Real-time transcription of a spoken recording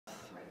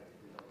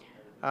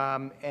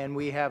And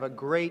we have a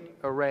great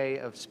array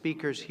of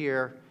speakers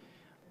here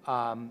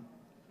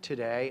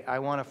today. I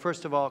want to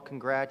first of all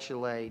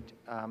congratulate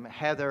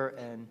Heather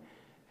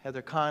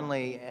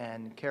Conley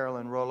and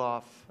Carolyn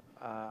Roloff,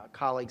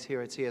 colleagues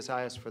here at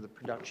CSIS, for the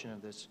production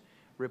of this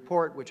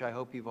report, which I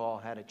hope you've all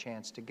had a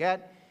chance to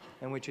get,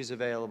 and which is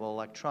available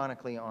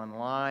electronically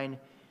online.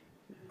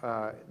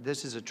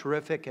 This is a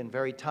terrific and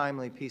very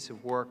timely piece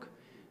of work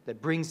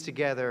that brings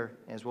together,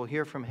 as we'll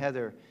hear from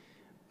Heather,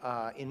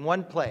 in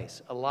one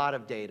place, a lot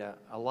of data,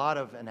 a lot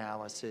of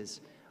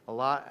analysis,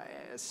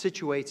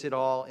 situates it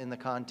all in the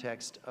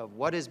context of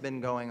what has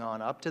been going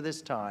on up to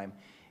this time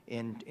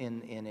in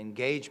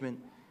engagement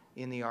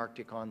in the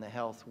Arctic on the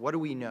health. What do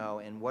we know,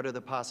 and what are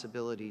the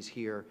possibilities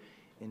here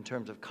in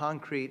terms of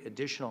concrete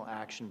additional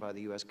action by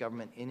the U.S.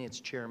 government in its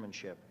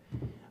chairmanship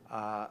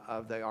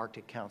of the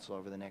Arctic Council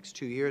over the next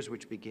 2 years,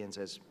 which begins,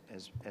 as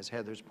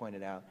Heather's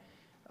pointed out,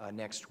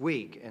 next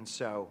week. And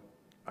so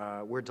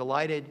we're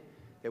delighted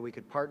that we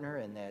could partner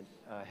and that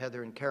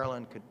Heather and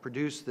Carolyn could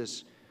produce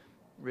this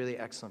really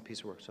excellent piece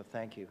of work. So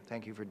thank you.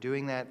 Thank you for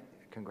doing that.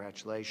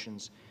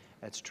 Congratulations.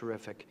 That's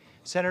terrific.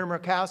 Senator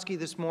Murkowski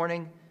this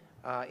morning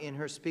in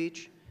her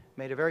speech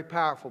made a very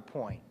powerful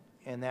point,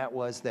 and that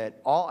was that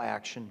all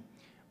action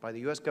by the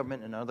U.S.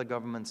 government and other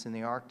governments in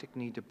the Arctic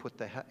need to put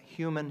the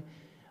human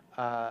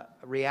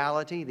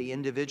reality, the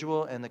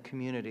individual and the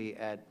community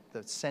at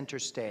the center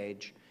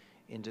stage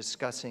in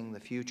discussing the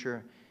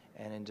future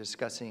and in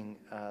discussing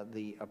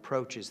the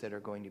approaches that are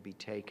going to be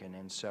taken.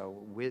 And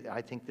so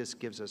I think this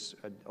gives us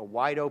a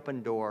wide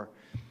open door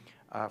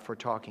for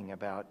talking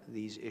about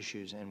these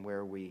issues and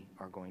where we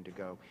are going to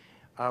go.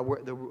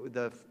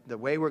 The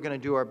way we're going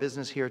to do our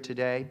business here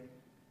today,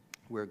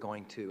 we're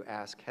going to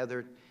ask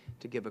Heather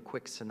to give a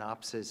quick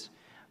synopsis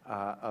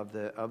of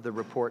the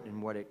report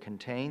and what it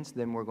contains.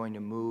 Then we're going to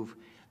move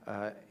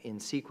in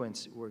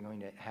sequence. We're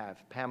going to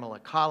have Pamela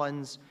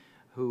Collins,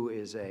 who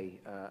is a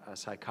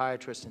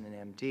psychiatrist and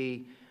an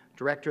MD,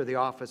 director of the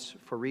Office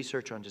for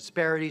Research on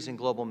Disparities in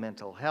Global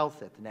Mental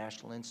Health at the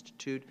National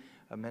Institute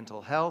of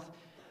Mental Health.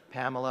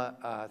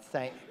 Pamela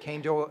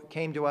came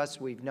to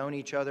us. We've known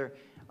each other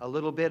a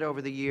little bit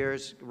over the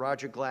years.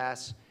 Roger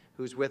Glass,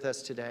 who's with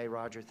us today.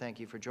 Roger, thank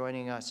you for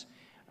joining us.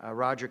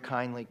 Roger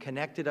kindly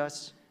connected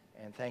us,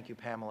 and thank you,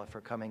 Pamela,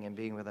 for coming and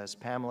being with us.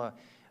 Pamela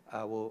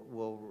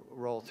will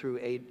roll through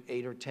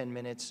 8 or 10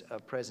 minutes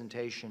of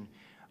presentation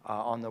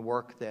on the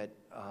work that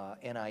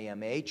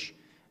NIMH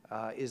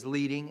is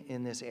leading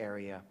in this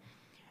area.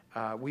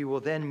 We will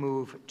then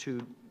move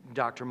to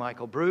Dr.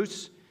 Michael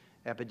Bruce,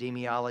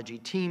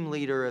 epidemiology team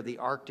leader of the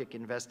Arctic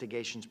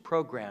Investigations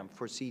Program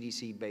for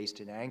CDC based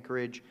in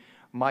Anchorage.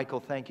 Michael,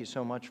 thank you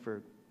so much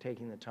for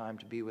taking the time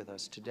to be with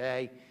us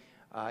today.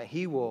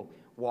 He will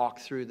walk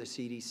through the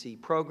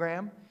CDC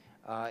program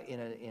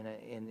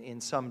in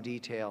some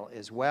detail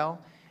as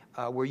well.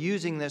 We're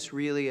using this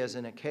really as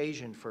an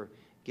occasion for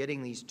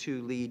getting these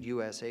two lead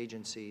U.S.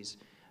 agencies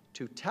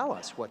to tell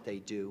us what they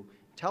do,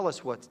 tell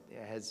us what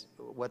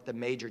the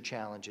major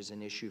challenges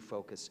and issue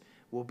focus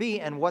will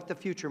be, and what the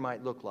future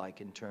might look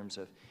like in terms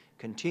of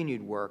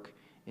continued work,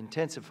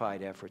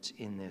 intensified efforts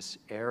in this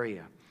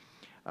area.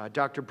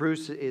 Dr.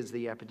 Bruce is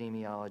the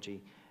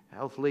epidemiology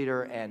health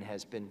leader and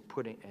has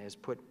put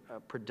a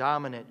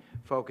predominant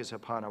focus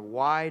upon a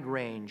wide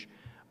range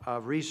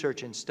of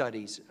research and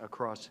studies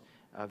across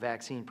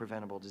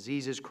vaccine-preventable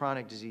diseases,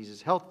 chronic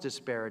diseases, health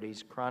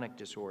disparities, chronic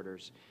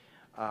disorders.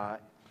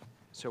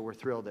 So we're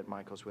thrilled that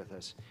Michael's with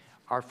us.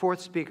 Our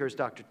fourth speaker is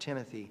Dr.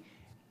 Timothy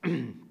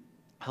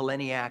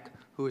Heleniak,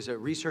 who is a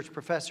research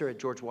professor at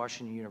George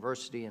Washington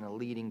University and a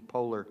leading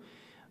polar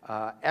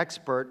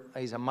expert.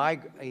 He's a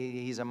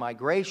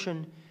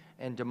migration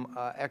and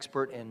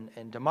expert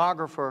and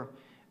demographer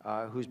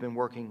who's been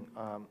working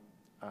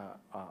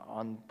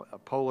on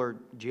polar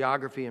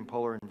geography and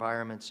polar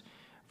environments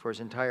for his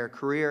entire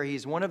career.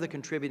 He's one of the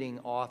contributing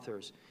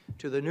authors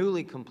to the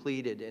newly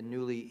completed and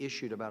newly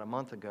issued about a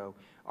month ago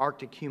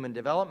Arctic Human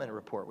Development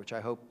Report, which I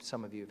hope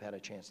some of you have had a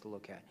chance to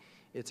look at.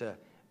 It's a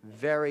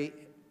very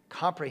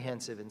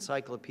comprehensive,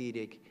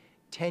 encyclopedic,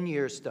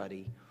 10-year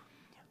study.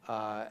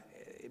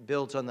 It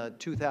builds on the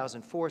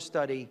 2004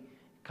 study,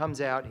 comes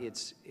out,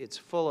 it's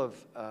full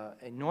of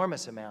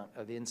enormous amount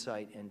of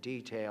insight and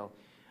detail.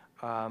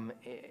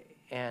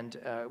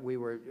 We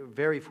were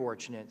very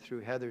fortunate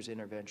through Heather's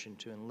intervention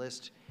to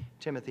enlist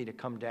Timothy to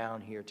come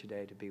down here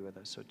today to be with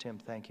us. So Tim,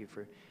 thank you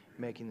for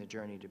making the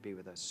journey to be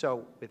with us.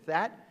 So with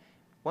that,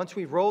 once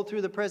we've rolled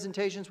through the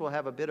presentations, we'll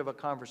have a bit of a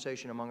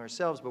conversation among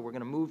ourselves, but we're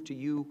going to move to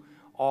you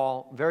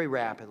all very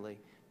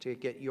rapidly to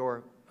get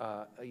your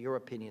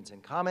opinions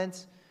and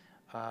comments.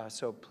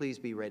 So please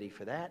be ready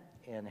for that.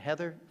 And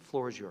Heather, the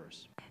floor is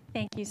yours.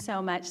 Thank you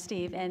so much,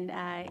 Steve. And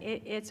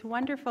it's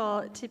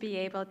wonderful to be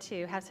able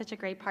to have such a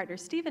great partner.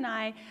 Steve and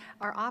I,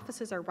 our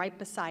offices are right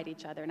beside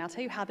each other. And I'll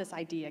tell you how this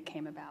idea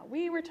came about.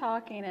 We were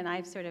talking, and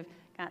I've sort of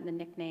gotten the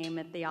nickname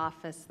at the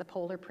office, the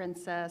Polar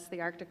Princess,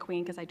 the Arctic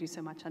Queen, because I do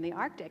so much on the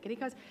Arctic. And he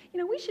goes,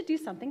 we should do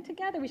something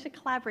together. We should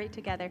collaborate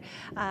together.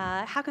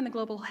 How can the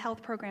Global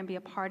Health Program be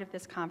a part of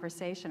this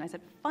conversation? I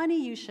said,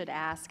 funny you should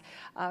ask.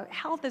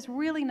 Health is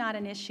really not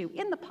an issue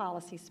in the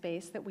policy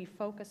space that we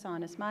focus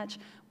on as much.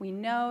 We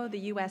know the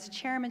U.S.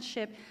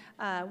 chairmanship,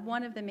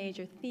 one of the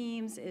major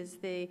themes is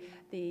the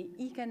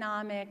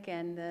economic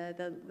and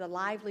the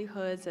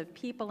livelihoods of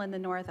people in the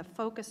North, a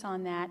focus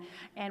on that.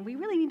 And we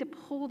really need to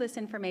pull this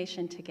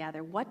information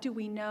together. What do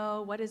we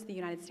know? What is the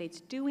United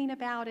States doing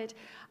about it?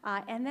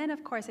 And then,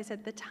 of course, I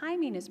said the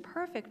timing is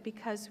perfect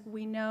because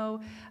we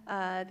know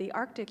the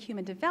Arctic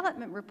Human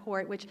Development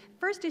Report, which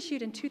first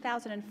issued in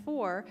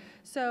 2004.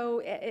 So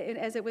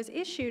as it was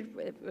issued,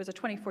 it was a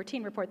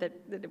 2014 report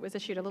that was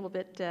issued a little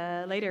bit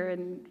later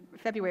in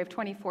February of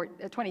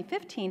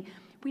 2015.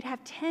 We'd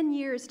have 10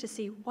 years to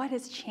see what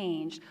has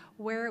changed,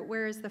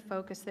 where is the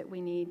focus that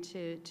we need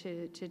to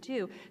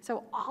do.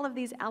 So all of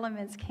these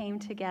elements came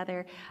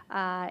together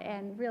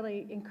and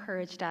really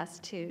encouraged us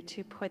to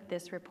put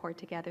this report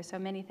together. So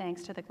many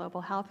thanks to the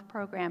Global Health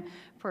Program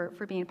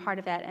for being part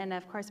of that. And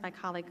of course, my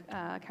colleague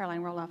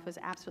Caroline Roloff was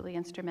absolutely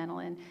instrumental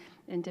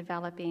in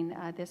developing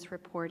this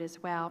report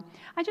as well.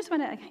 I just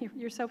want to,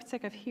 you're so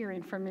sick of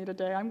hearing from me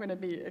today. I'm going to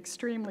be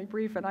extremely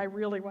brief, and I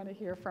really want to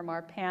hear from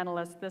our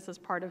panelists. This is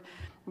part of,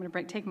 I'm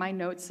going to take my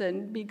notes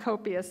and be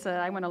copious.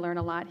 I want to learn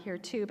a lot here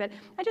too. But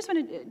I just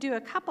want to do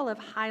a couple of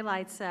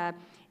highlights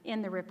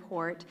in the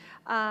report.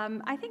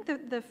 I think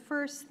the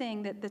first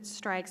thing that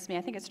strikes me,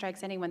 I think it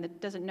strikes anyone that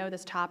doesn't know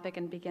this topic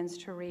and begins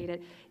to read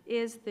it,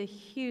 is the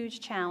huge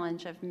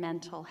challenge of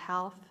mental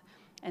health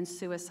and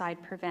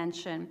suicide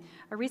prevention.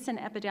 A recent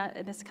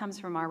this comes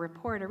from our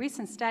report, a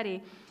recent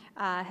study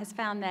has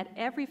found that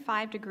every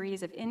 5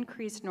 degrees of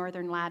increased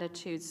northern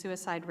latitude,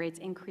 suicide rates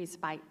increase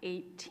by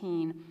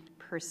 18%.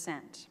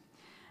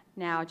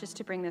 Now, just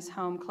to bring this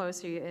home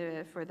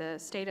closer for the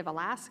state of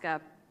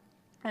Alaska,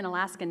 and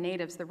Alaskan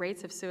natives, the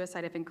rates of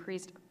suicide have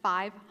increased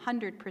 500%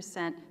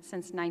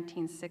 since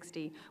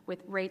 1960,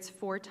 with rates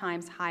 4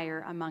 times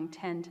higher among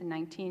 10 to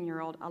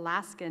 19-year-old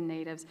Alaskan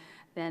natives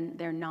than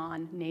their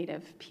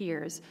non-native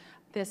peers.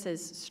 This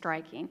is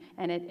striking,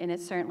 and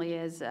it certainly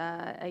is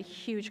a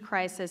huge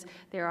crisis.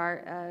 There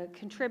are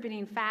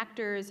contributing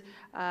factors,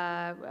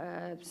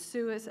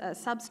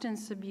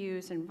 substance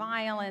abuse and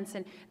violence,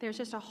 and there's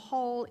just a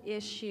whole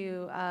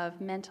issue of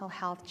mental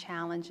health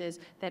challenges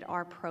that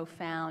are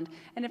profound.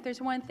 And if there's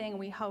one thing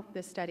we hope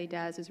this study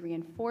does is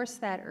reinforce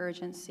that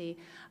urgency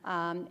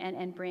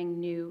and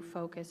bring new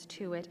focus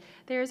to it.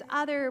 There's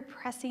other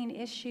pressing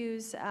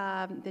issues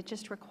that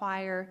just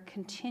require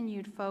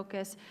continued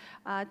focus.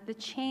 The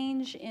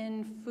change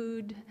in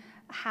food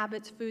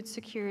habits, food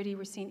security.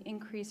 We're seeing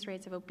increased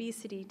rates of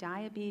obesity,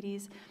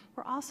 diabetes.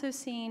 We're also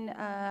seeing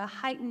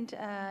heightened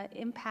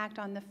impact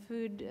on the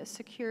food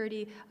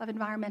security of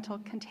environmental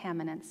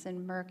contaminants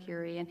and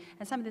mercury. And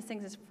some of these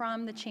things is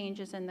from the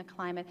changes in the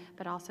climate,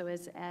 but also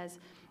as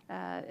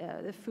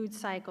the food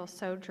cycle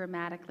so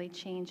dramatically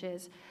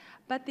changes.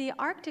 But the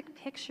Arctic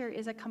picture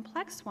is a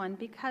complex one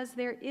because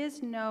there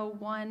is no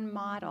one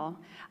model.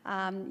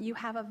 You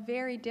have a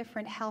very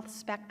different health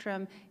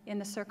spectrum in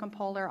the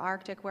circumpolar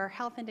Arctic, where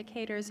health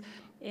indicators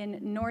in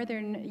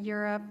Northern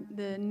Europe,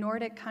 the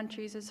Nordic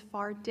countries, is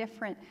far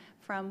different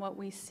from what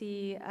we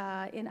see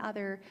in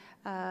other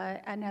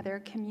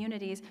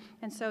communities.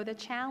 And so the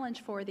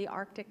challenge for the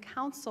Arctic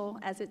Council,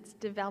 as it's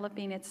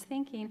developing its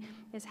thinking,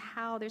 is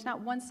how there's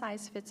not one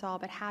size fits all,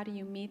 but how do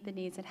you meet the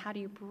needs and how do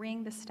you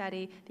bring the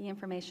study, the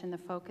information, the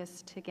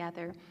focus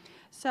together.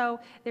 So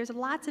there's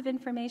lots of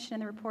information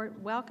in the report.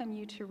 Welcome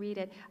you to read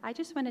it. I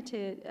just wanted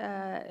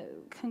to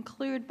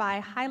conclude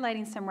by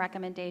highlighting some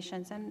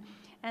recommendations, and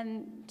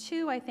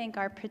 2, I think,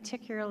 are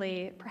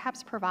particularly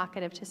perhaps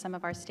provocative to some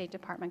of our State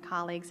Department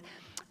colleagues.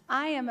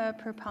 I am a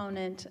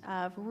proponent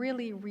of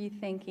really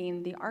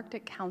rethinking the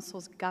Arctic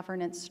Council's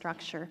governance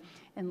structure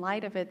in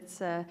light of its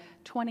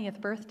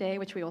 20th birthday,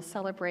 which we will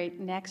celebrate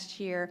next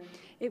year.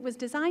 It was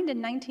designed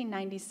in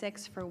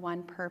 1996 for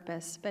one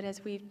purpose, but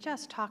as we've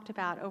just talked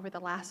about over the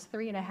last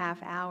 3.5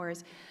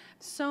 hours,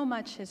 so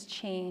much has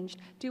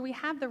changed. Do we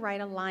have the right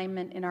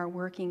alignment in our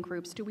working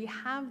groups? Do we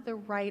have the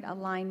right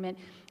alignment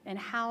in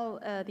how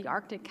the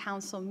Arctic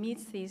Council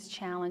meets these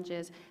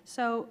challenges?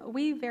 So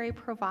we very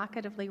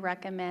provocatively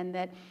recommend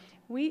that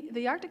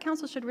the Arctic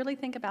Council should really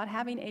think about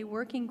having a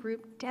working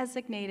group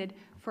designated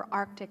for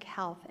Arctic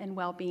health and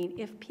well-being.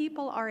 If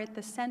people are at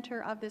the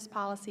center of this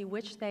policy,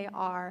 which they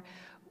are,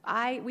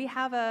 we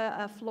have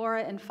a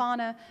flora and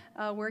fauna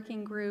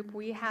working group.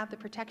 We have the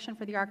protection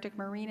for the Arctic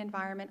marine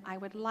environment. I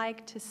would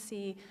like to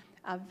see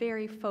a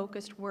very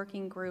focused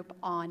working group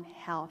on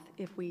health.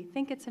 If we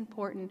think it's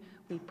important,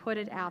 we put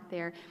it out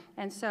there.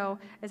 And so,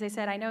 as I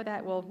said, I know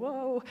that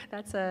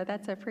that's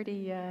a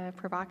pretty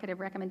provocative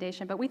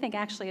recommendation, but we think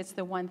actually it's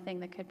the one thing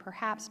that could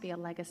perhaps be a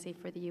legacy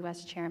for the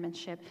U.S.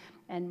 chairmanship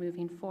and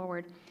moving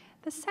forward.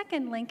 The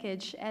second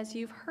linkage, as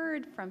you've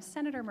heard from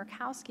Senator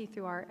Murkowski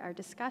through our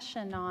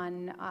discussion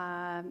on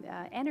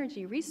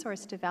energy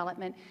resource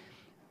development,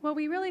 Well,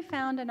 we really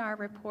found in our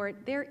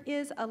report there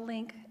is a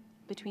link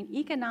between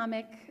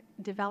economic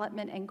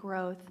development and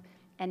growth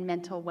and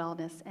mental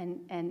wellness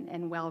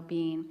and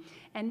well-being.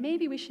 And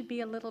maybe we should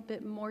be a little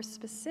bit more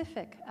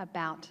specific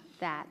about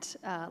that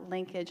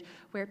linkage,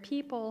 where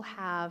people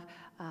have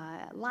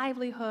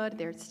livelihood,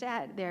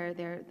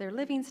 their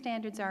living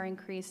standards are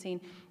increasing.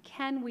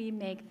 Can we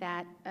make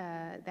that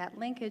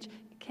linkage?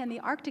 Can the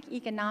Arctic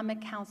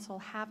Economic Council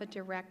have a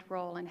direct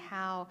role in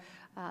how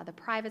the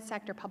private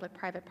sector,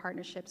 public-private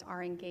partnerships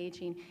are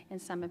engaging in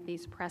some of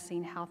these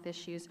pressing health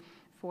issues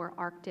for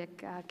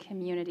Arctic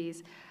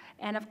communities?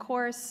 And of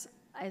course,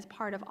 as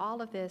part of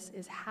all of this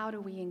is how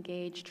do we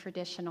engage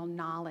traditional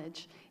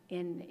knowledge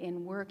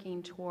in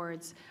working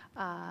towards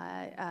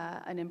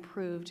an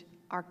improved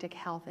Arctic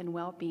health and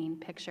well-being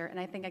picture. And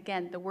I think,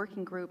 again, the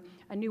working group,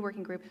 a new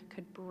working group,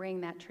 could bring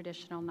that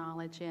traditional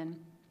knowledge in.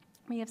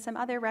 We have some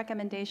other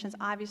recommendations.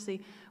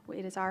 Obviously,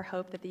 it is our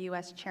hope that the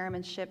U.S.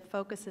 chairmanship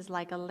focuses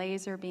like a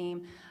laser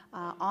beam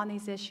on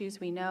these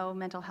issues. We know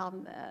mental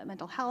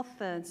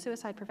health and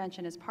suicide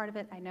prevention is part of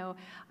it. I know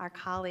our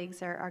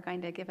colleagues are going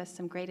to give us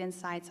some great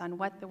insights on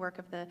what the work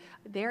of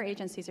their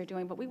agencies are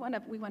doing, but we want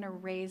to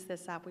raise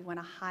this up. We want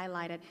to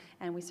highlight it,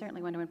 and we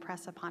certainly want to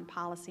impress upon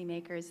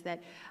policymakers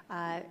that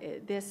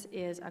this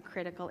is a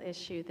critical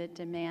issue that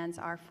demands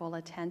our full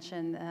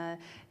attention.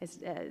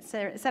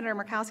 Senator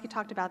Murkowski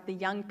talked about the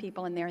young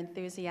people and their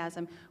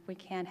enthusiasm. We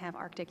can't have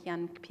Arctic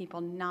young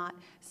people not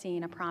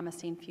seeing a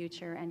promising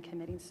future and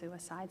committing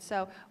suicide.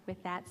 So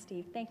with that,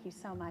 Steve, thank you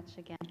so much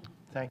again.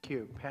 Thank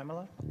you.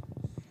 Pamela?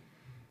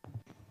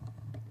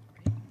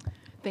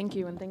 Thank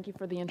you, and thank you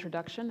for the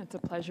introduction. It's a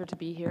pleasure to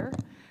be here.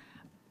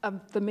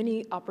 Of the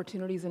many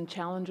opportunities and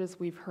challenges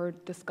we've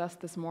heard discussed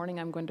this morning,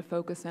 I'm going to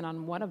focus in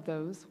on one of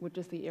those, which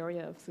is the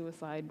area of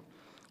suicide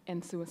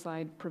and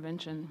suicide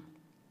prevention.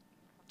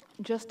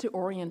 Just to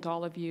orient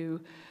all of you,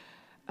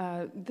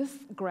 this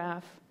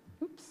graph,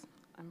 oops,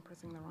 I'm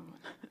pressing the wrong one.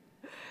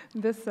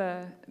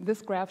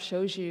 This graph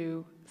shows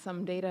you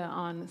some data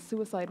on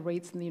suicide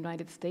rates in the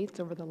United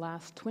States over the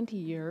last 20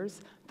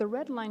 years. The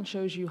red line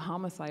shows you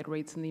homicide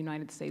rates in the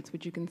United States,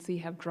 which you can see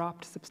have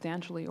dropped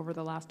substantially over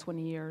the last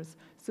 20 years.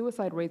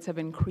 Suicide rates have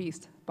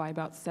increased by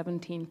about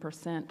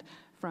 17%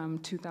 from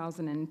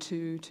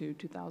 2002 to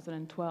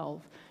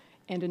 2012.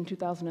 And in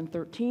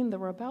 2013, there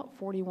were about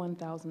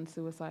 41,000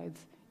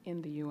 suicides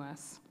in the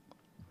US.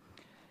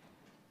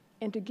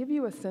 And to give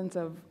you a sense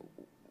of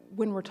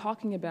when we're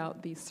talking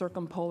about these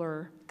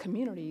circumpolar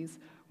communities,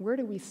 where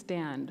do we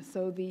stand?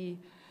 So the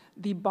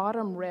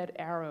bottom red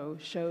arrow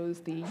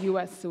shows the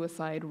US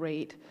suicide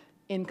rate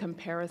in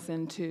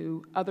comparison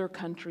to other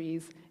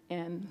countries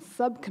and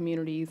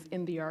sub-communities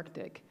in the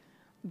Arctic.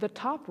 The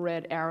top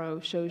red arrow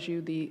shows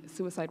you the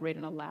suicide rate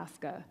in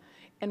Alaska.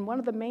 And one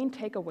of the main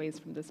takeaways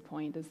from this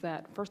point is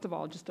that, first of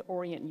all, just to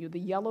orient you, the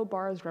yellow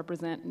bars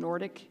represent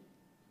Nordic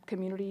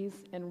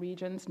communities and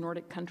regions,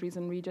 Nordic countries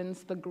and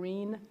regions. The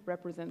green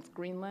represents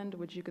Greenland,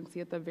 which you can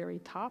see at the very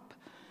top.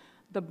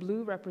 The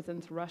blue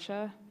represents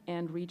Russia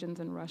and regions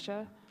in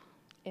Russia.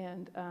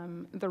 And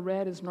the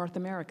red is North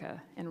America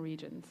and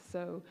regions.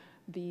 So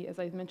as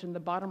I mentioned, the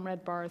bottom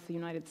red bar is the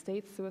United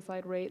States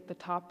suicide rate.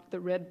 The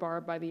red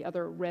bar by the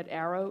other red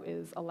arrow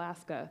is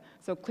Alaska.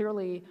 So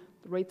clearly,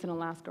 the rates in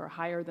Alaska are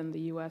higher than the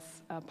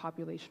US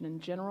population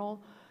in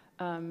general.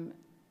 And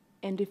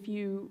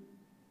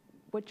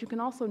what you can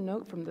also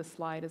note from this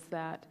slide is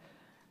that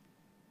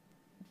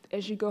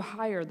as you go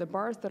higher, the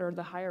bars that are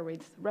the higher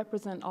rates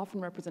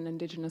often represent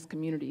indigenous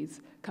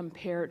communities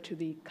compared to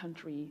the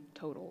country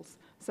totals.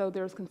 So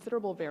there's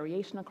considerable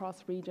variation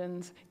across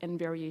regions and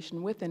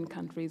variation within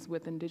countries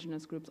with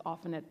indigenous groups,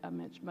 often at a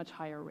much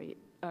higher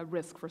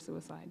risk for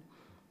suicide.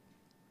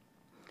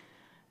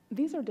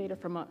 These are data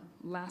from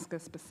Alaska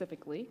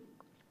specifically.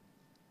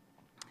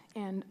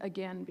 And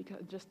again,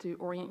 just to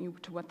orient you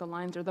to what the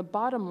lines are, the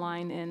bottom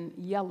line in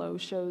yellow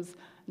shows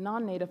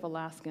non-native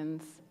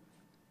Alaskans,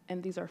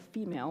 and these are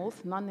females,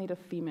 non-native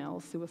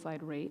females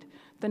suicide rate.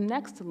 The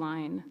next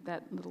line,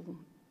 that little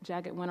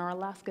jagged one, are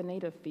Alaska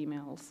Native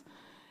females.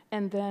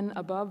 And then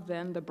above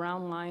them, the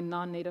brown line,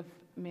 non-native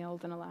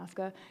males in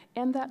Alaska.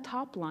 And that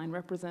top line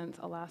represents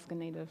Alaska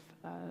Native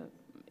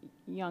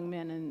young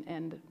men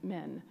and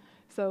men.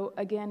 So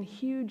again,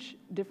 huge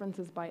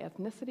differences by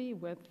ethnicity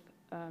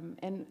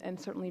and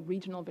certainly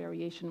regional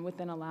variation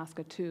within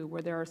Alaska too,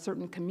 where there are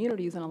certain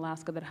communities in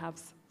Alaska that have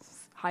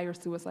higher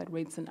suicide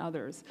rates than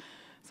others.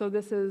 So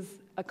this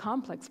is a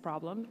complex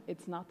problem.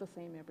 It's not the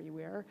same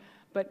everywhere,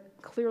 but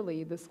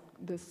clearly this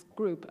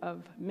group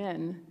of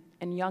men,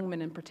 and young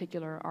men in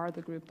particular, are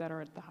the group that are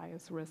at the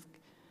highest risk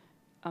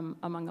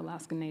among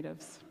Alaska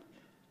Natives.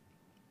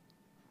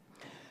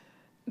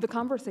 The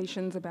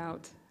conversations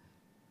about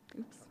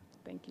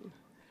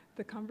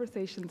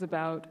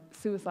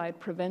suicide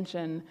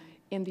prevention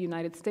in the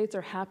United States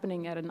are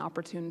happening at an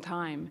opportune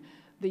time.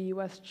 The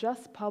U.S.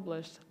 just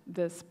published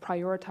this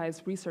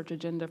prioritized research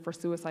agenda for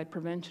suicide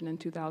prevention in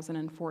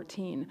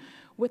 2014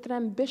 with an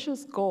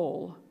ambitious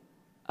goal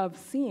of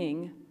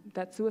seeing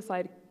that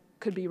suicide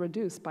could be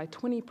reduced by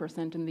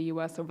 20% in the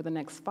US over the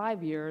next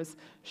 5 years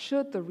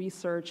should the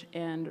research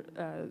and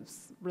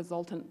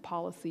resultant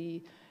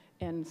policy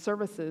and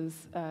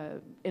services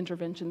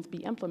interventions be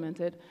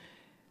implemented,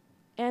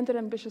 and an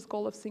ambitious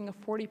goal of seeing a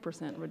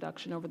 40%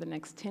 reduction over the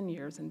next 10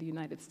 years in the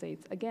United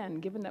States. Again,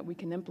 given that we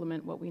can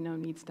implement what we know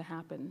needs to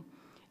happen.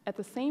 At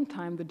the same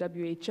time, the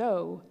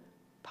WHO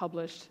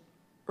published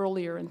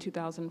earlier in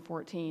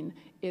 2014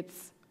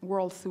 its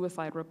World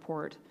Suicide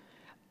Report,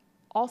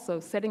 also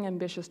setting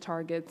ambitious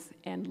targets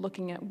and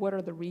looking at what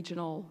are the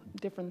regional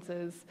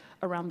differences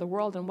around the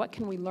world and what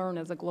can we learn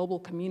as a global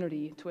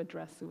community to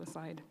address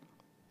suicide.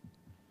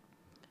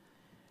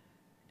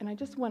 And I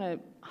just want to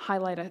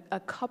highlight a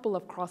couple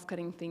of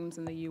cross-cutting themes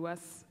in the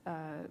U.S.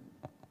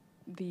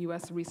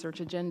 Research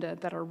agenda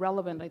that are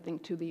relevant, I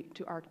think,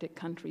 to Arctic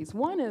countries.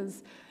 One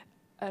is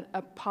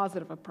a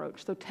positive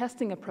approach, so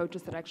testing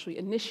approaches that actually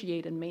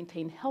initiate and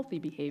maintain healthy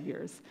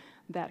behaviors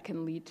that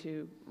can lead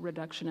to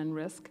reduction in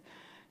risk.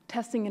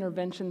 Testing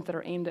interventions that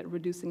are aimed at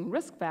reducing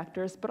risk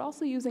factors, but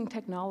also using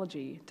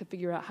technology to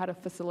figure out how to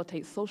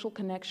facilitate social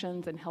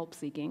connections and help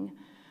seeking.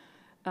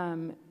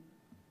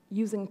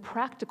 Using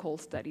practical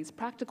studies,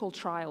 practical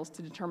trials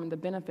to determine the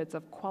benefits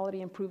of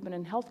quality improvement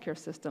in healthcare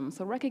systems.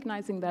 So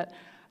recognizing that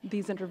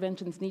these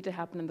interventions need to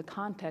happen in the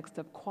context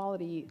of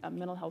quality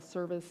mental health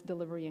service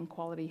delivery and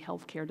quality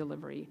healthcare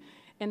delivery.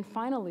 And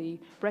finally,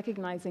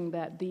 recognizing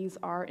that these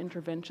are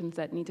interventions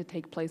that need to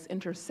take place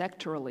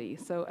intersectorally,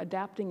 so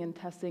adapting and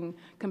testing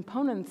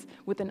components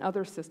within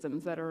other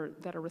systems that are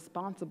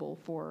responsible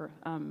for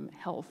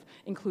health,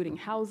 including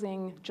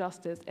housing,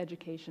 justice,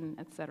 education,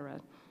 et cetera.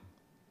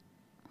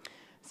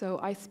 So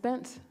I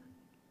spent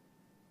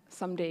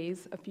some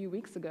days a few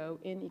weeks ago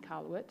in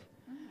Iqaluit.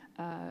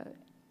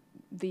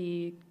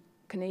 The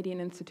Canadian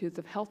Institutes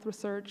of Health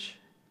Research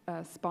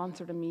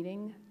sponsored a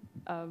meeting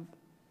of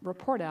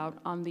report out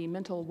on the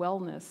mental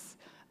wellness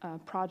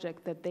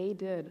project that they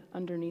did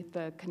underneath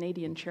the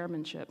Canadian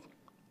chairmanship.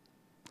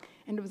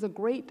 And it was a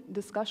great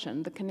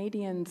discussion. The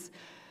Canadians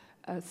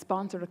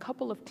sponsored a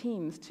couple of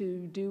teams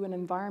to do an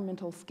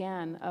environmental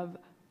scan of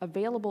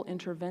available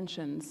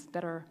interventions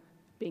that are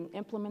being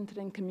implemented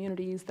in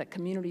communities that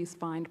communities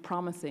find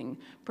promising,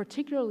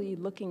 particularly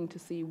looking to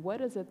see what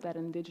is it that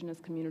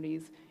indigenous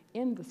communities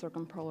in the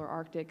circumpolar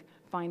Arctic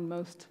find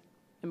most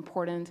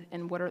important,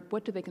 and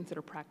what do they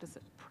consider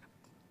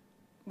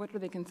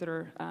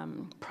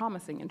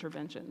promising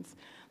interventions.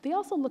 They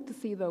also looked to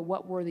see, though,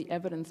 what were the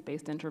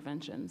evidence-based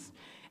interventions.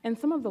 And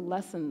some of the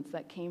lessons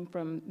that came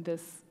from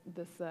this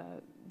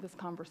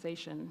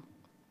conversation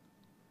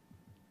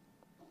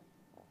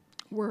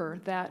were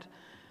that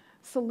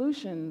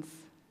solutions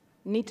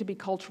need to be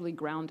culturally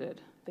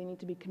grounded. They need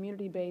to be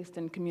community-based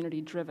and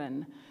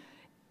community-driven.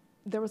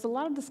 There was a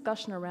lot of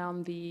discussion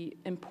around the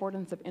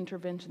importance of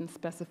intervention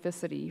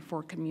specificity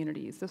for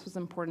communities. This was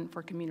important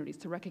for communities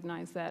to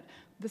recognize that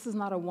this is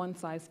not a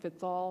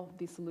one-size-fits-all.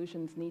 These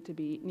solutions need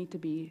to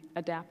be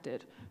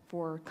adapted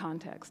for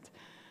context.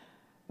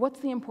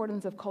 What's the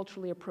importance of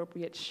culturally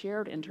appropriate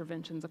shared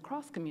interventions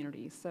across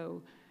communities?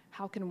 So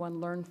how can one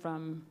learn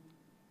from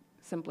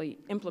simply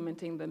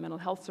implementing the mental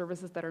health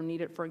services that are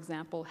needed, for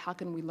example? How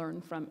can we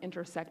learn from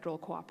intersectoral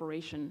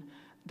cooperation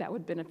that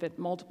would benefit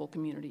multiple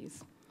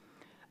communities?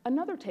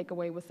 Another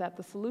takeaway was that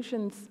the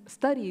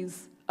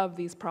studies of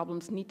these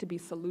problems need to be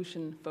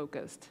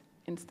solution-focused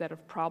instead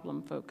of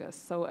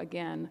problem-focused. So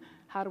again,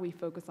 how do we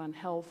focus on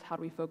health? How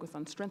do we focus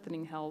on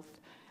strengthening health,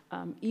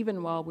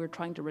 even while we're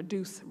trying to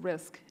reduce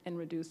risk and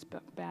reduce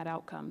bad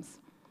outcomes?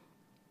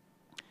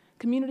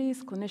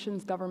 Communities,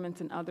 clinicians,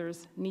 governments, and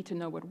others need to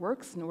know what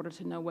works in order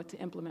to know what to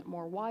implement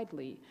more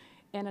widely.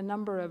 And a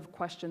number of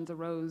questions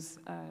arose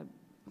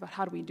about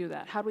how do we do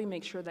that? How do we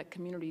make sure that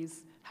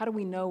how do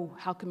we know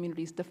how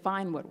communities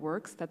define what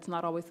works? That's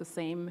not always the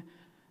same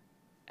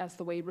as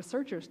the way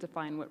researchers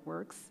define what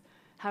works.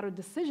 How do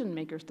decision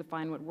makers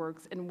define what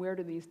works, and where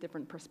do these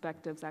different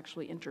perspectives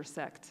actually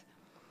intersect?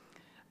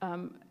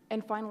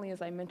 And finally,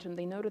 as I mentioned,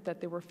 they noted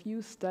that there were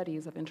few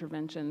studies of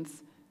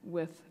interventions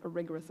with a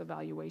rigorous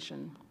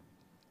evaluation.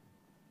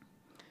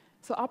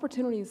 So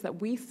opportunities that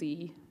we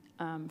see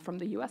from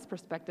the US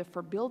perspective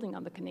for building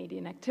on the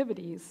Canadian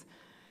activities,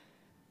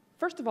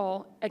 first of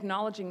all,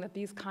 acknowledging that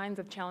these kinds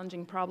of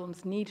challenging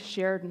problems need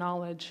shared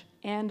knowledge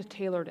and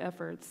tailored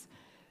efforts.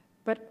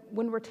 But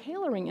when we're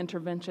tailoring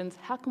interventions,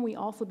 how can we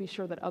also be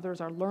sure that others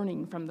are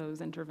learning from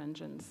those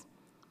interventions?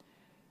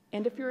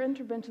 And if your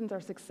interventions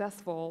are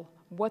successful,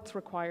 what's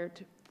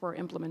required for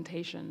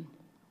implementation?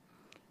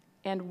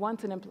 And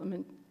once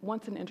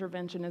an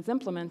intervention is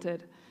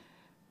implemented,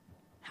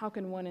 how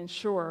can one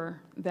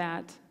ensure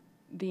that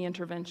the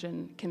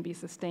intervention can be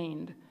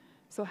sustained?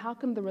 So how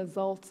can the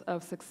results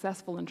of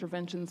successful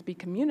interventions be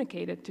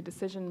communicated to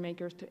decision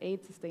makers to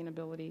aid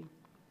sustainability?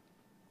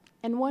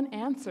 And one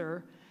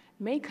answer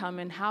may come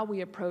in how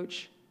we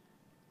approach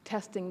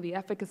testing the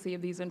efficacy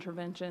of these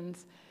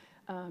interventions,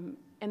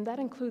 and that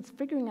includes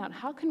figuring out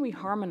how can we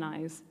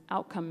harmonize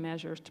outcome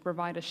measures to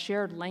provide a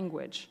shared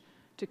language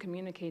to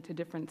communicate to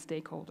different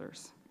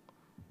stakeholders.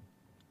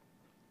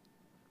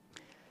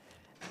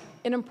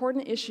 An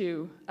important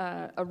issue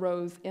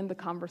arose in the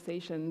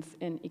conversations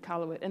in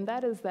Iqaluit, and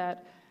that is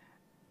that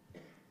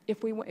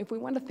if we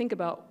want to think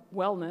about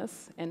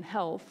wellness and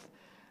health,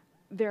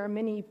 there are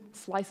many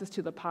slices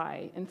to the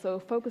pie, and so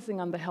focusing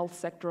on the health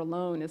sector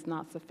alone is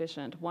not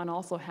sufficient. One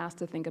also has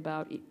to think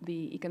about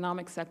the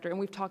economic sector, and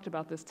we've talked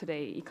about this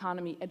today: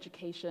 economy,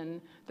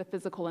 education, the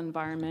physical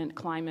environment,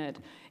 climate,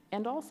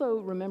 and also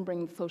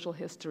remembering social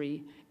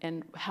history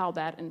and how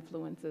that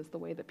influences the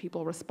way that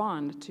people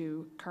respond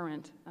to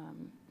current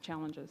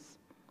challenges.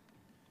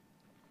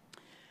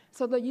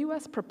 So the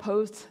U.S.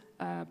 proposed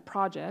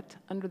project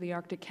under the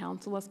Arctic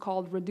Council is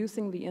called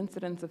Reducing the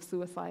Incidence of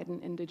Suicide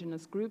in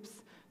Indigenous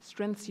Groups,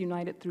 Strengths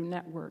United Through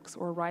Networks,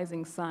 or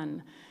Rising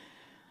Sun.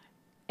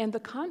 And the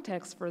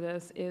context for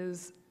this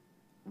is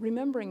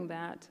remembering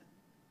that,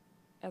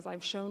 as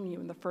I've shown you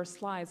in the first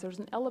slides, there's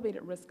an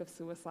elevated risk of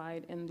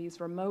suicide in these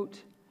remote,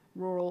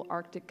 rural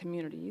Arctic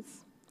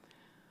communities.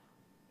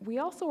 We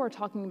also are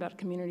talking about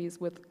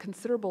communities with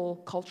considerable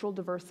cultural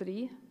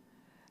diversity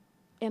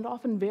and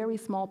often very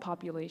small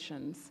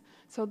populations.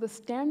 So the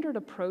standard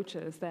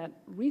approaches that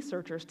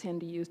researchers tend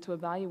to use to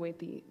evaluate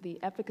the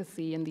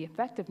efficacy and the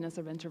effectiveness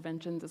of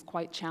interventions is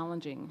quite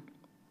challenging.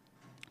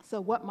 So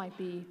what might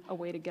be a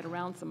way to get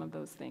around some of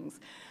those things?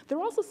 There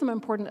are also some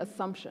important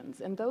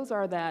assumptions, and those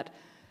are that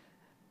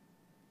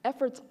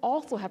efforts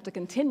also have to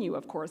continue,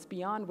 of course,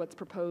 beyond what's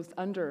proposed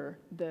under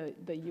the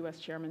U.S.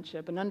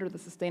 chairmanship and under the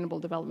Sustainable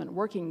Development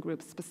Working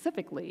Group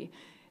specifically,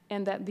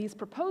 and that these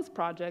proposed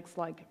projects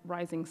like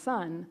Rising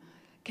Sun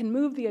can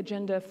move the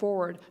agenda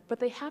forward, but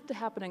they have to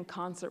happen in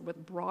concert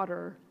with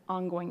broader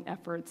ongoing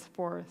efforts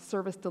for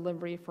service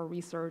delivery, for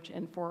research,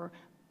 and for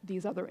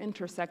these other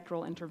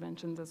intersectoral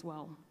interventions as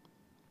well.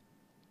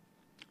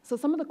 So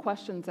some of the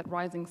questions that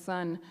Rising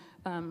Sun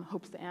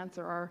hopes to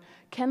answer are,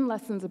 can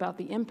lessons about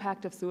the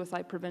impact of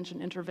suicide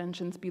prevention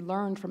interventions be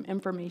learned from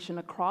information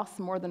across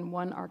more than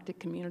one Arctic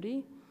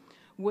community?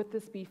 Would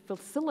this be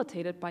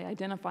facilitated by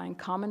identifying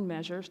common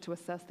measures to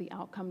assess the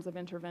outcomes of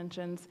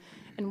interventions?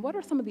 And what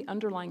are some of the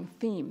underlying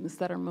themes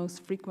that are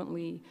most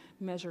frequently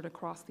measured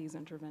across these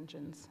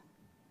interventions?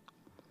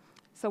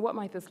 So what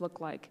might this look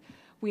like?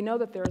 We know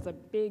that there is a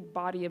big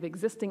body of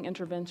existing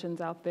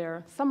interventions out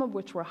there, some of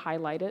which were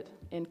highlighted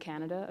in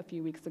Canada a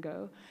few weeks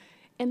ago.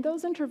 And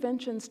those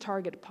interventions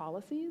target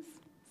policies.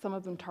 Some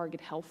of them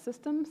target health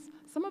systems.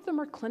 Some of them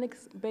are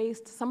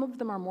clinics-based. Some of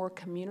them are more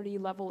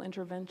community-level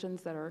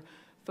interventions that are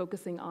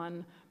focusing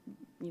on,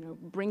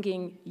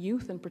 bringing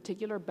youth in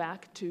particular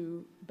back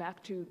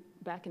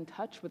in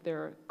touch with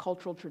their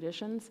cultural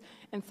traditions,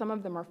 and some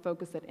of them are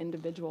focused at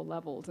individual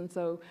levels. And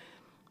so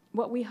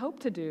what we hope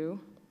to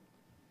do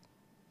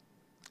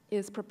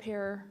is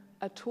prepare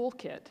a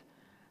toolkit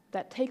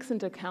that takes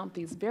into account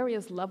these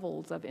various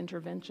levels of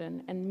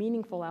intervention and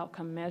meaningful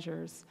outcome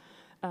measures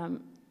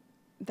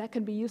that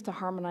can be used to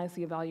harmonize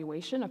the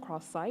evaluation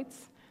across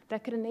sites,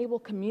 that could enable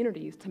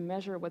communities to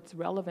measure what's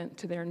relevant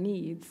to their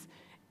needs,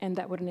 and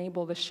that would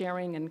enable the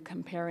sharing and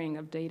comparing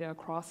of data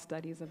across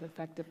studies of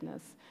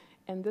effectiveness.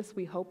 And this,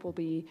 we hope, will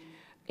be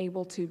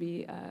able to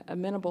be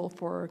amenable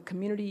for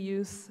community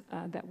use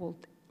that will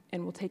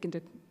take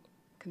into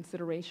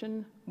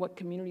consideration what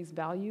communities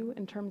value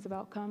in terms of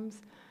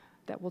outcomes,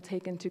 that will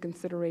take into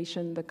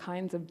consideration the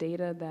kinds of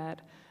data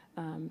that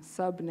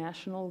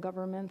sub-national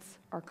governments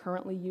are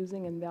currently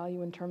using and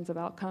value in terms of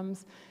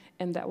outcomes,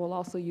 and that will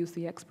also use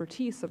the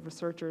expertise of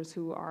researchers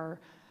who are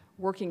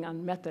working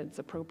on methods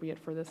appropriate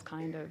for this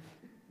kind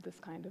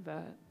of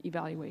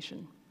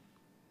evaluation.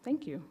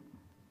 Thank you.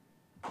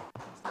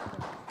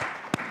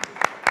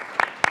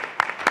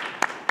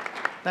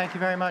 Thank you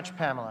very much,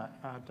 Pamela.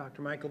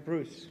 Dr. Michael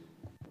Bruce,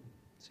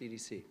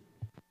 CDC.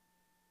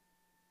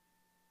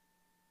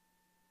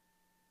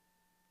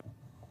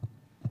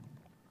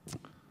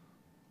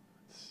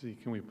 Let's see,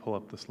 can we pull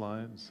up the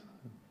slides?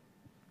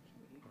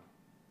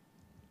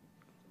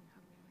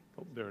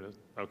 Oh, there it is.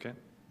 Okay.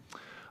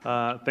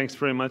 Thanks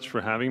very much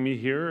for having me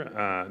here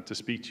to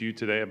speak to you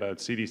today about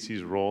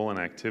CDC's role and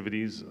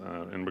activities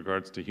in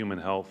regards to human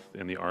health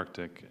in the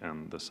Arctic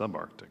and the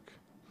subarctic.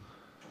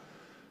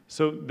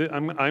 So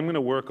I'm going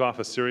to work off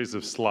a series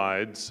of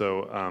slides.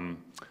 So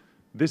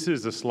this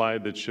is a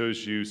slide that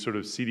shows you sort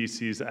of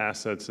CDC's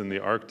assets in the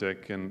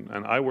Arctic, and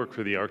I work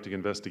for the Arctic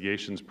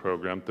Investigations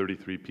Program,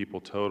 33 people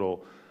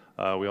total.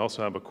 We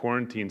also have a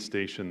quarantine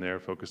station there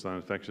focused on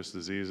infectious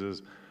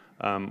diseases.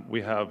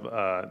 We have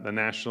the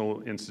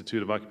National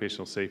Institute of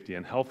Occupational Safety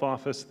and Health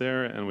office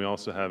there, and we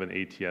also have an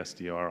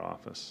ATSDR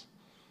office.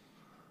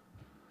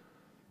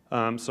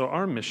 So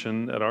our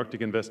mission at Arctic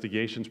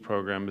Investigations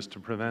Program is to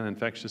prevent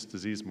infectious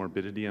disease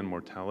morbidity and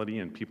mortality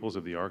in peoples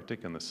of the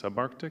Arctic and the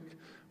subarctic,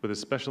 with a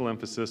special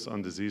emphasis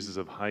on diseases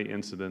of high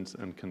incidence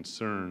and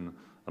concern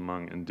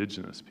among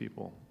indigenous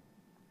people.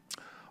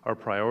 Our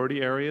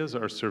priority areas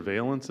are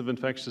surveillance of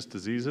infectious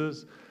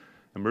diseases,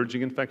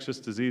 emerging infectious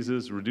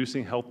diseases,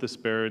 reducing health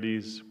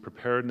disparities,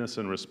 preparedness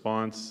and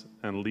response,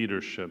 and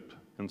leadership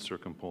in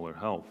circumpolar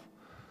health.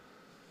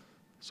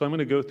 So I'm going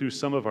to go through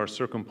some of our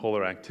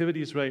circumpolar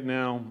activities right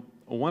now.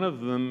 One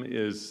of them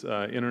is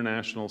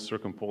international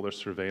circumpolar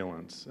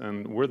surveillance,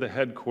 and we're the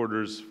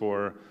headquarters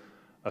for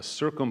a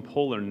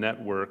circumpolar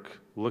network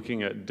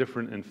looking at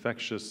different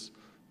infectious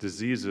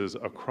diseases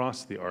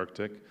across the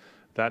Arctic.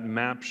 That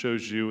map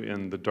shows you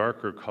in the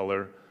darker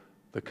color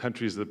the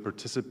countries that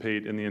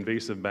participate in the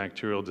invasive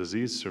bacterial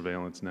disease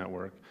surveillance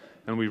network.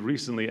 And we've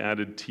recently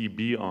added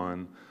TB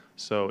on,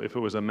 so if it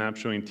was a map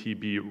showing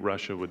TB,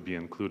 Russia would be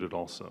included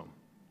also.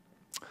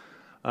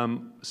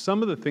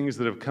 Some of the things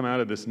that have come out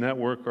of this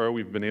network are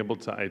we've been able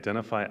to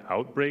identify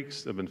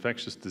outbreaks of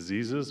infectious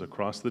diseases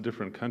across the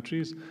different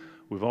countries.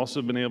 We've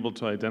also been able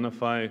to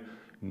identify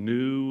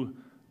new,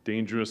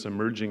 dangerous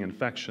emerging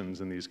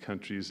infections in these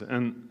countries.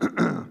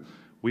 And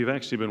we've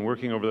actually been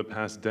working over the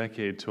past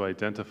decade to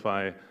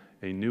identify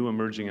a new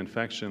emerging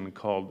infection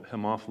called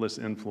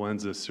Haemophilus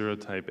influenza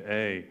serotype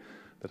A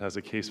that has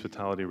a case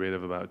fatality rate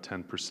of about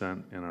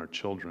 10% in our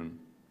children.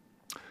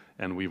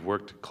 And we've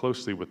worked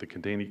closely with the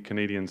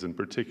Canadians in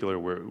particular,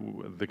 where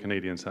the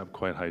Canadians have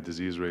quite high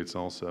disease rates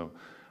also,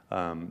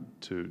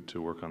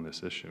 to work on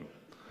this issue.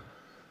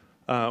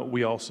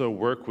 We also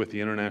work with the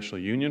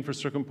International Union for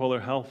Circumpolar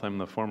Health. I'm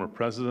the former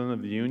president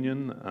of the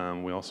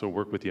union. We also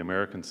work with the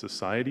American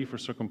Society for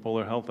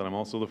Circumpolar Health, that I'm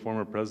also the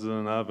former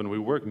president of, and we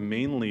work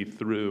mainly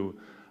through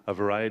a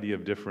variety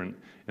of different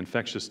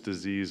infectious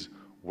disease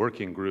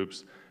working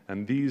groups,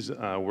 and these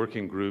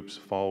working groups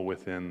fall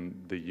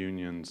within the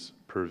union's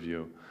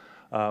purview.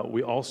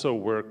 We also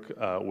work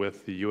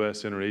with the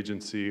U.S.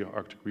 Interagency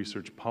Arctic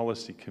Research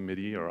Policy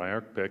Committee, or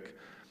IARCPIC.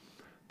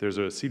 There's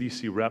a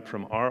CDC rep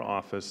from our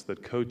office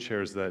that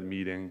co-chairs that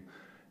meeting,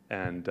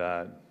 and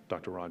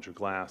Dr. Roger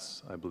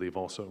Glass, I believe,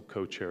 also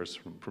co-chairs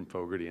from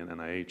Fogarty and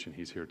NIH, and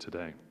he's here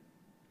today.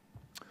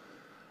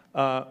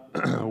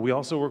 We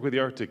also work with the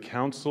Arctic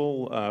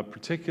Council.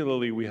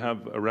 Particularly, we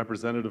have a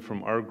representative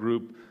from our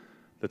group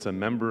that's a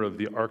member of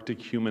the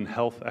Arctic Human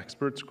Health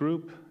Experts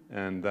Group,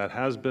 and that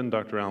has been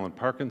Dr. Alan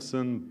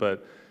Parkinson,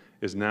 but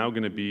is now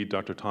going to be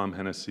Dr. Tom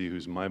Hennessy,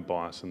 who's my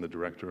boss and the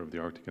director of the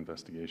Arctic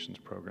Investigations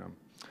Program.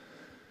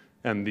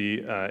 And the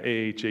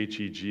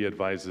AHHEG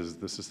advises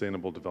the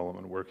Sustainable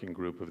Development Working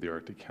Group of the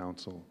Arctic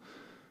Council.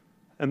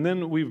 And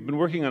then we've been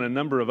working on a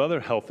number of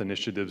other health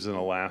initiatives in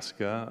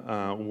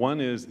Alaska.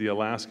 One is the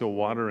Alaska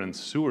Water and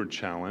Sewer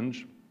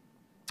Challenge,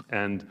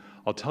 and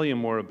I'll tell you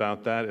more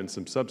about that in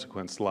some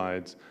subsequent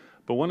slides.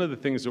 But one of the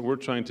things that we're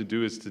trying to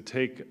do is to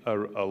take a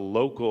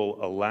local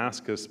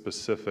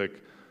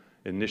Alaska-specific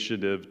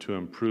initiative to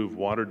improve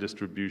water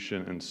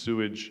distribution and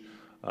sewage,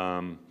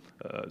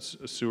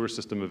 sewer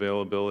system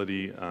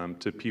availability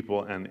to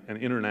people, and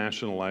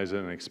internationalize it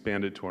and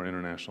expand it to our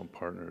international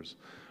partners.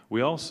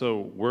 We also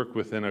work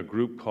within a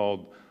group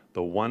called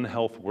the One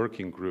Health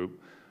Working Group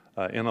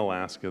in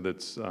Alaska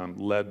that's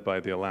led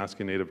by the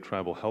Alaska Native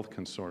Tribal Health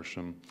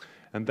Consortium.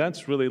 And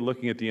that's really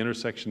looking at the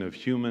intersection of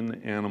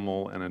human,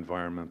 animal, and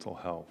environmental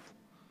health.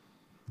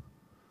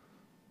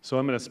 So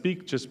I'm going to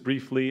speak just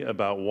briefly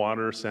about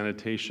water,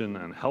 sanitation,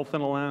 and health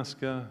in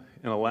Alaska.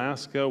 In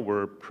Alaska,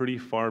 we're pretty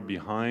far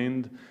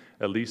behind,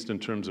 at least in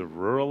terms of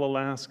rural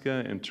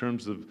Alaska, in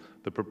terms of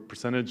the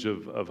percentage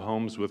of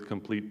homes with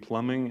complete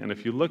plumbing. And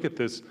if you look at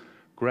this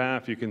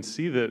graph, you can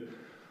see that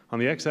on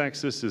the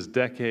x-axis is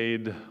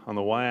decade, on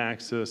the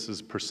y-axis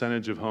is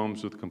percentage of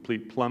homes with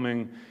complete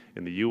plumbing.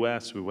 In the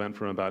US, we went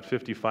from about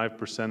 55%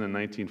 in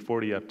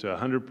 1940 up to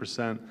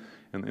 100%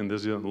 in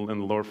the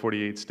lower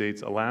 48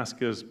 states.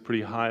 Alaska is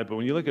pretty high, but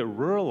when you look at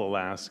rural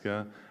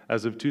Alaska,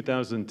 as of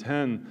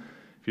 2010,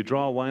 if you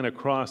draw a line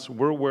across,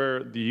 we're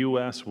where the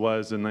US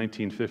was in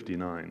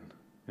 1959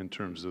 in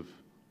terms of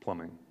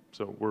plumbing.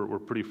 So we're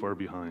pretty far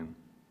behind.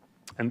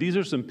 And these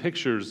are some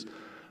pictures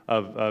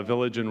of a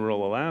village in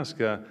rural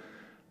Alaska.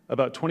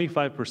 About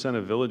 25%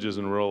 of villages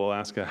in rural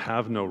Alaska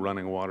have no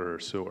running water or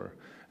sewer.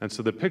 And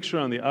so the picture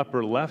on the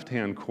upper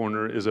left-hand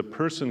corner is a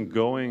person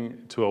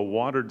going to a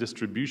water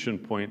distribution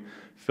point,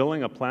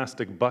 filling a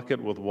plastic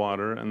bucket with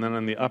water, and then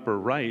on the upper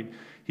right,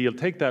 he'll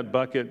take that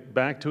bucket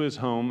back to his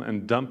home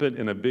and dump it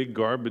in a big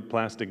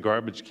plastic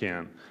garbage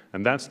can.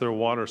 And that's their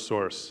water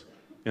source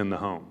in the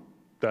home.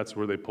 That's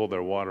where they pull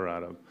their water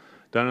out of.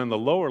 Down in the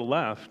lower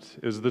left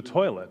is the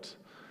toilet.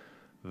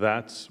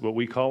 That's what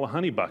we call a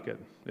honey bucket.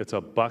 It's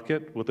a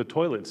bucket with a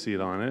toilet seat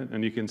on it,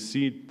 and you can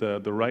see the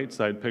right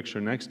side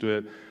picture next to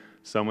it.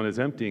 Someone is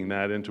emptying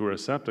that into a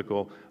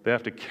receptacle. They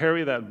have to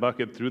carry that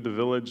bucket through the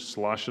village,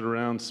 slosh it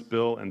around,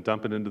 spill, and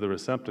dump it into the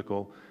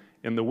receptacle.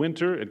 In the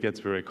winter, it gets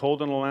very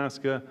cold in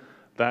Alaska.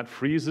 That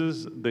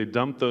freezes. They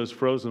dump those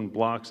frozen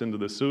blocks into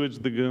the sewage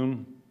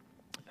lagoon.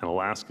 In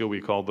Alaska,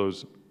 we call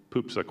those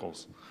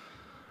poopsicles.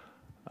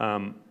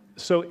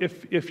 So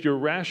if you're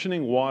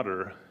rationing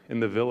water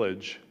in the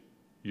village,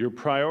 your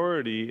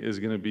priority is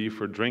going to be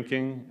for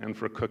drinking and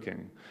for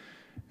cooking.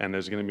 And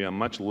there's going to be a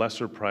much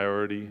lesser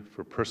priority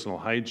for personal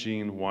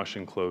hygiene,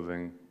 washing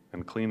clothing,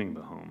 and cleaning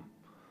the home.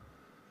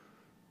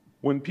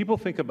 When people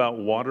think about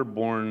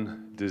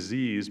waterborne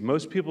disease,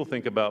 most people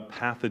think about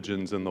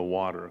pathogens in the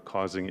water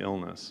causing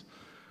illness.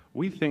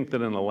 We think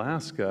that in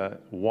Alaska,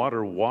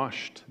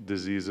 water-washed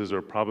diseases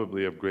are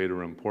probably of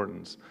greater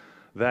importance.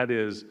 That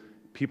is,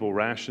 people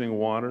rationing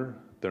water,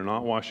 they're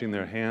not washing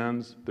their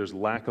hands, there's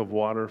lack of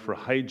water for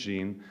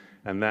hygiene,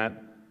 and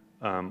that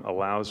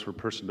allows for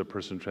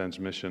person-to-person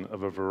transmission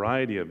of a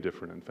variety of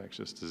different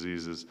infectious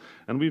diseases.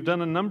 And we've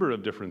done a number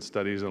of different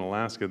studies in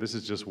Alaska. This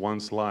is just one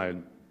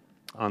slide.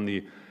 On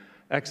the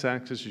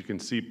x-axis, you can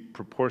see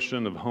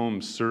proportion of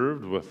homes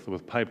served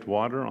with piped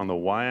water. On the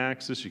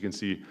y-axis, you can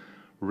see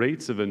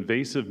rates of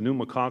invasive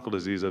pneumococcal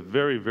disease, a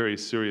very, very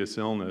serious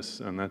illness,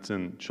 and that's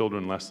in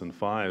children less than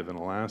 5 in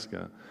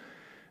Alaska.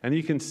 And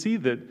you can see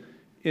that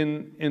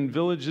in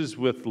villages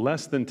with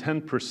less than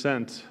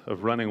 10%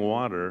 of running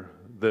water,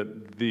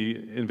 that the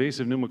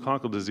invasive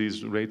pneumococcal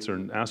disease rates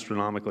are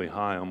astronomically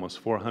high, almost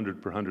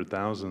 400 per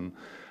 100,000.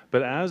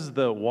 But as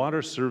the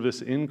water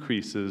service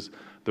increases,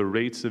 the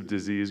rates of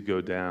disease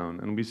go down.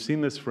 And we've seen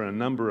this for a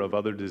number of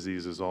other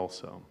diseases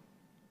also.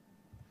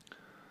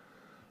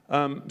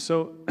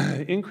 So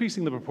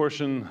increasing the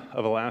proportion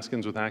of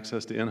Alaskans with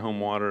access to in-home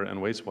water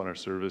and wastewater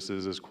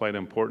services is quite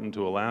important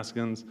to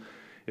Alaskans.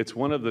 It's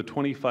one of the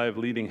 25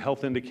 leading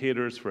health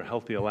indicators for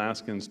Healthy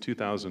Alaskans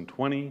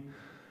 2020.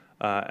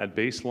 At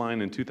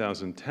baseline in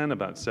 2010,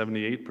 about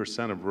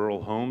 78% of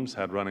rural homes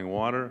had running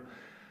water.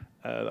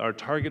 Our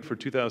target for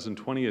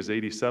 2020 is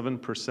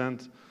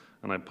 87%,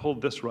 and I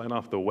pulled this right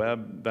off the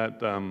web.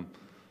 That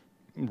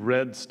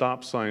red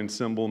stop sign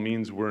symbol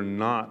means we're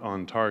not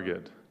on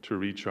target to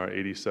reach our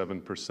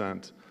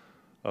 87%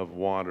 of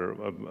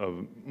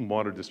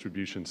water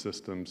distribution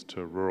systems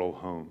to rural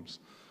homes,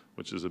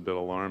 which is a bit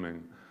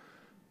alarming.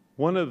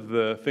 One of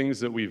the things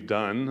that we've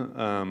done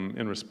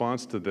in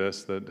response to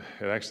this, that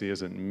it actually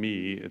isn't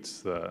me,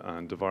 it's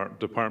the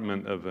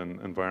Department of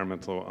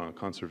Environmental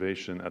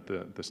Conservation at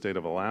the state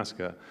of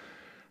Alaska,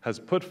 has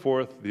put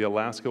forth the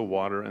Alaska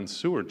Water and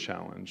Sewer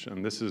Challenge.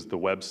 And this is the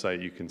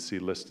website you can see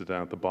listed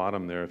at the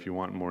bottom there if you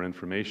want more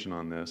information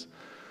on this.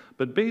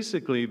 But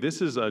basically,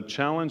 this is a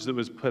challenge that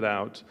was put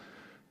out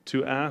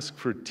to ask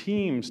for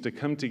teams to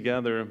come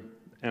together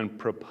and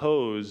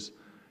propose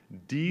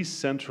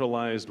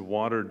decentralized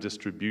water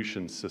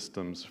distribution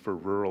systems for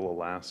rural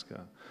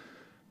Alaska.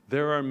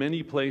 There are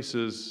many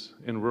places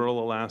in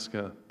rural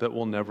Alaska that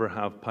will never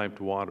have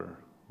piped water,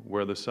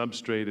 where the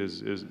substrate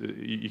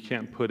you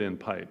can't put in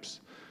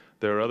pipes.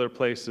 There are other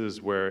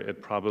places where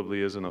it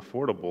probably isn't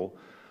affordable.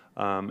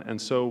 And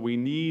so we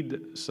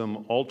need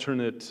some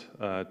alternate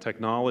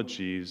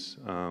technologies,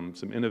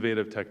 some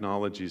innovative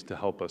technologies to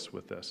help us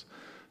with this.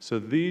 So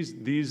these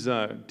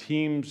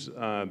teams,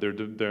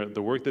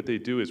 the work that they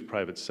do is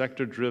private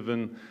sector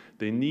driven.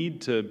 They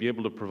need to be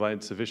able to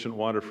provide sufficient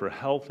water for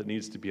health. It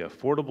needs to be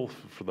affordable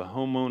for the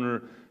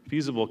homeowner,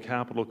 feasible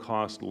capital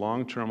cost,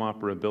 long-term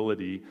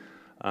operability,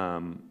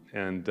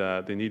 and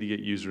they need to get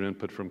user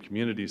input from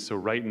communities. So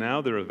right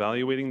now they're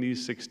evaluating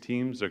these 6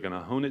 teams. They're going to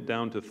hone it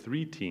down to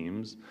 3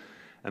 teams.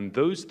 And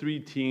those 3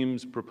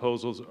 teams'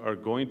 proposals are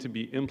going to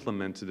be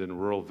implemented in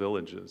rural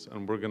villages.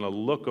 And we're going to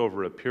look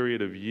over a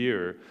period of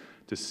year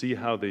to see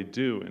how they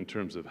do in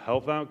terms of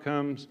health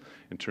outcomes,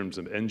 in terms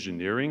of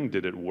engineering,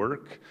 did it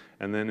work,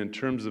 and then in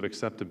terms of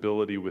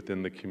acceptability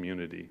within the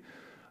community.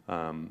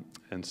 And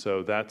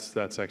so that's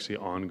actually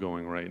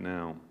ongoing right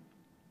now.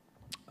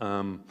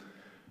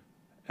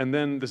 And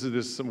then this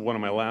is one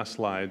of my last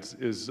slides,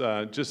 is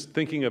just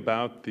thinking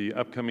about the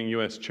upcoming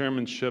U.S.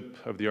 chairmanship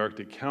of the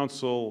Arctic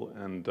Council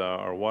and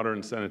our Water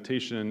and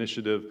Sanitation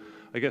Initiative.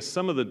 I guess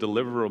some of the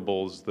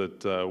deliverables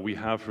that we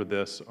have for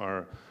this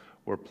are,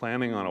 we're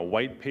planning on a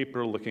white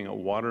paper looking at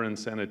water and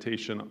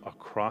sanitation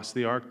across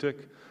the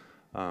Arctic,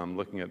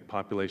 looking at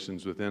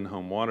populations within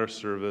home water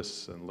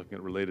service and looking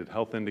at related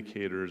health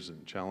indicators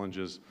and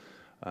challenges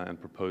and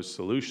proposed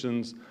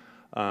solutions.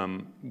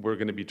 We're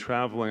going to be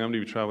traveling, I'm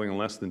going to be traveling in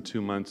less than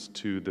 2 months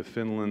to the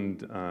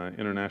Finland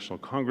International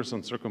Congress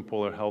on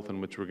Circumpolar Health,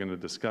 in which we're going to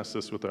discuss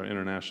this with our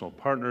international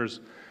partners.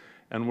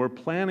 And we're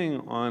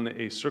planning on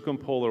a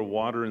circumpolar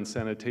water and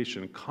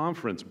sanitation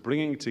conference,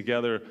 bringing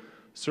together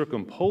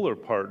circumpolar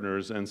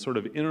partners and sort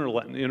of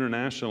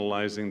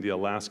internationalizing the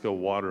Alaska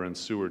Water and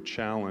Sewer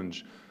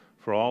Challenge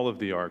for all of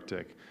the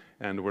Arctic.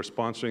 And we're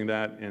sponsoring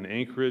that in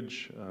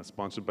Anchorage,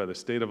 sponsored by the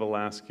state of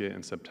Alaska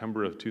in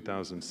September of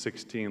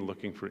 2016,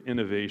 looking for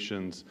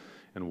innovations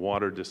in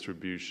water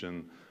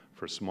distribution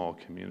for small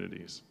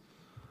communities.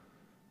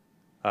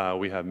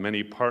 We have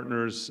many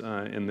partners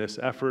in this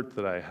effort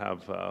that I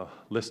have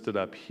listed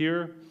up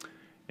here.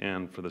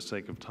 And for the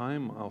sake of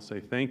time, I'll say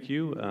thank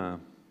you,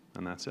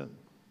 and that's it.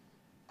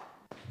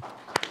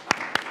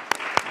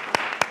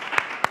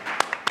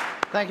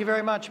 Thank you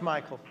very much,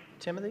 Michael.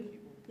 Timothy?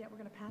 Yeah, we're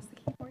going to pass the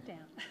keyboard down.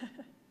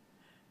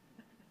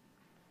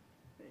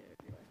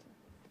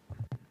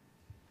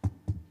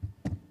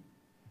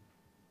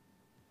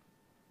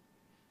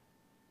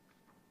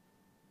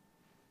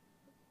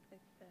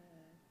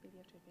 Maybe you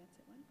have to advance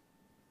it one.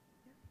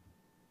 Yeah.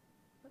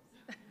 Whoops.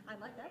 I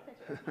like that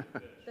picture.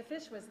 The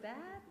fish was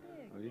that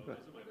big. Oh, you got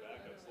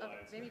Oh,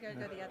 maybe go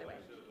the other way.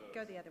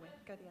 Go the other way.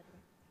 Go the other way.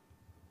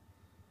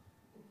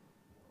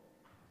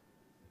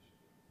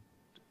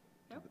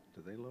 Nope.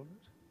 Did they load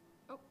it?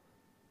 Oh,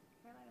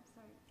 Caroline, I'm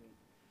sorry.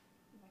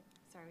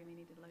 Sorry, we may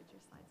need to load your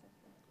slides up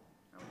there.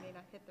 Or we may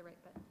not hit the right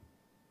button.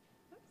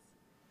 Oops.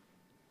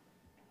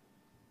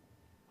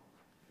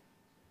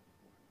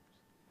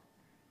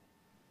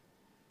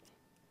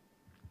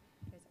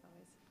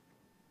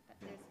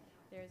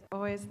 There's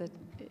always the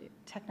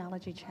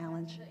technology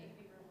challenge.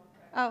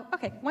 Oh,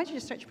 okay. Why don't you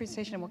just start your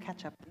presentation and we'll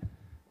catch up.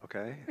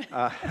 Okay.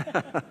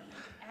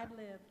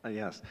 Ad-lib.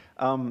 Yes.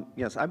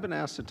 Yes, I've been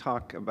asked to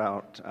talk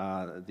about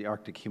the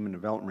Arctic Human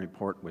Development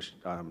Report, which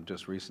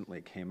just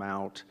recently came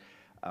out.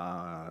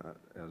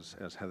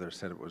 As Heather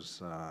said, it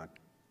was, I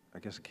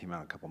guess it came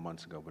out a couple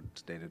months ago, but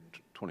it's dated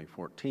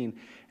 2014.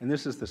 And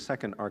this is the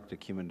second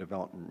Arctic Human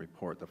Development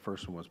Report. The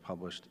first one was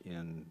published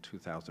in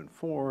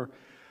 2004.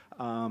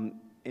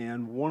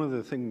 And one of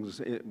the things,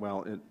 I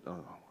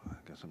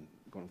guess I'm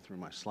going through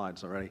my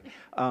slides already.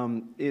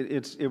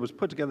 It was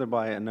put together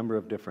by a number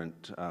of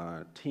different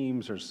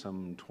teams. There's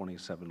some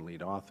 27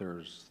 lead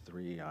authors,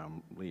 3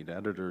 lead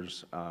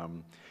editors,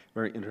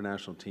 very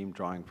international team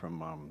drawing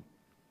from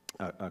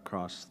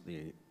across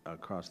the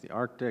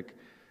Arctic.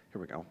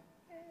 Here we go.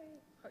 Yay.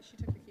 Oh, she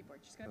took the keyboard.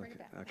 She's going to bring it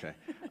back. Okay.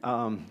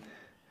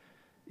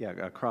 Yeah,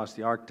 across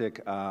the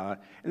Arctic. And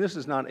this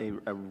is not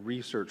a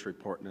research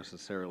report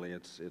necessarily.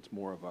 It's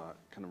more of a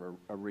kind of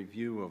a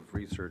review of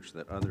research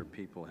that other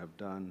people have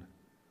done.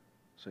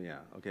 So yeah,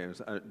 okay, it was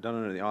done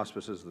under the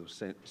auspices of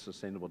the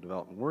Sustainable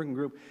Development Working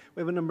Group.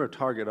 We have a number of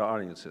target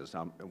audiences.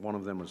 One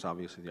of them was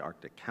obviously the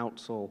Arctic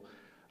Council,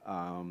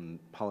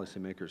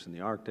 policymakers in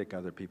the Arctic,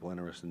 other people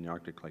interested in the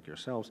Arctic like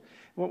yourselves.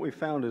 And what we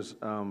found is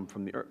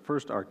from the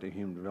first Arctic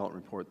Human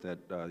Development Report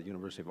that the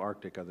University of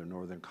Arctic, other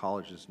northern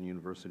colleges and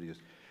universities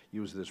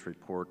use this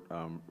report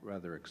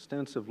rather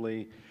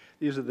extensively.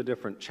 These are the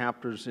different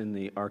chapters in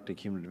the Arctic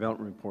Human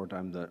Development Report.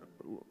 I'm the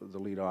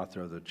lead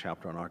author of the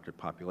chapter on Arctic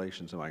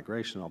populations and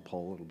migration. I'll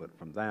pull a little bit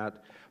from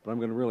that. But I'm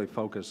going to really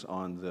focus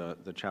on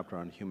the chapter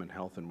on human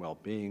health and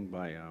well-being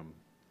by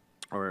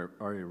Ari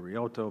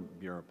Rioto,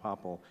 Björn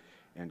Poppel,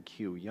 and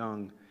Q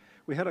Young.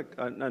 We had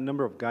a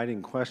number of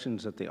guiding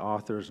questions that the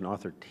authors and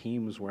author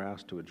teams were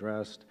asked to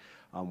address.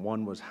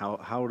 One was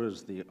how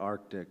does the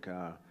Arctic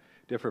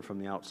differ from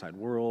the outside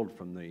world,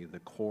 from the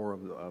core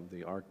of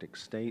the Arctic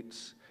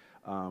states?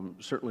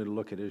 Certainly to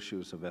look at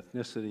issues of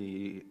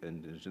ethnicity,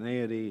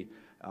 indigeneity,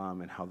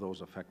 and how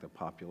those affect the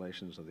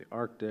populations of the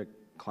Arctic.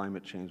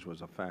 Climate change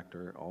was a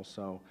factor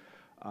also.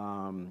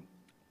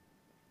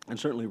 And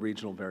certainly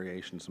regional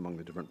variations among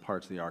the different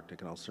parts of the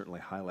Arctic, and I'll certainly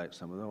highlight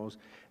some of those.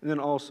 And then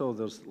also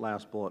this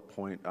last bullet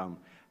point,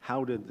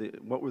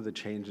 what were the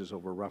changes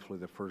over roughly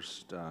the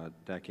first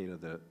decade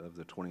of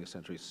the 20th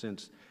century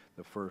since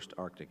the first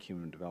Arctic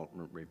Human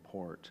Development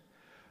Report?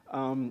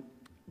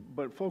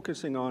 But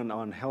focusing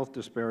on health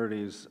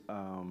disparities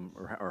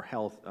or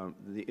health,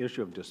 the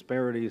issue of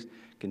disparities,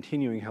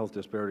 continuing health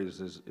disparities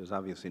is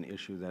obviously an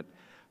issue that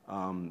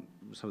some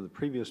of the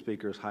previous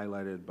speakers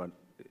highlighted, but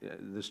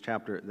this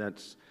chapter,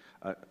 that's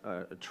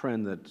a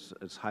trend that's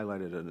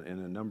highlighted in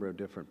a number of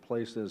different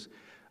places,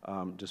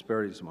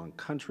 disparities among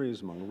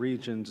countries, among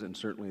regions, and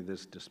certainly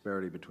this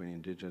disparity between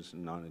indigenous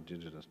and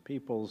non-indigenous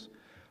peoples.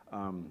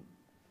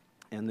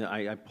 And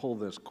I pull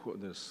this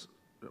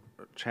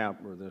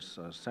chapter, this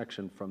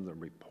section from the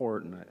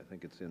report, and I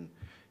think it's in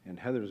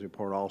Heather's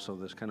report also,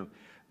 this kind of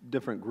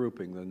different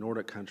grouping. The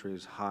Nordic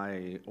countries,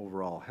 high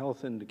overall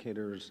health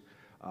indicators,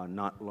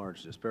 not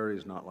large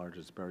disparities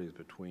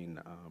between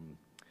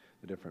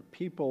the different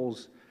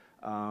peoples,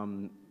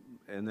 and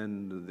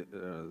then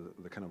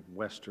the kind of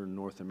Western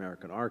North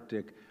American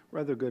Arctic,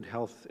 rather good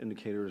health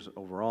indicators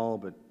overall,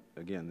 but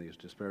again, these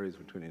disparities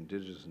between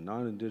indigenous and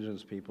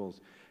non-indigenous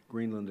peoples.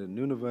 Greenland and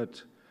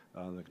Nunavut,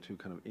 the 2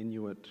 kind of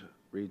Inuit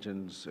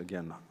regions,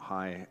 again,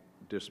 high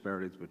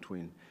disparities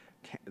between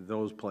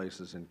those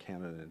places in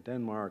Canada and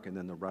Denmark, and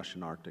then the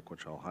Russian Arctic,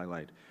 which I'll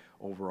highlight,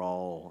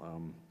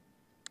 overall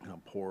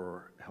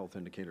poor health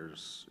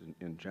indicators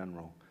in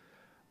general.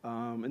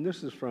 And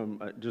this is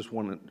from just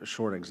one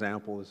short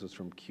example. This is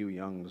from Q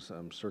Young's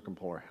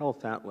Circumpolar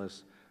Health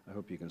Atlas. I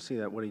hope you can see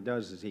that. What he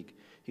does is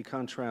he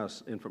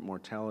contrasts infant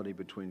mortality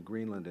between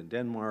Greenland and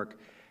Denmark,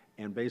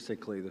 and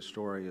basically the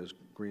story is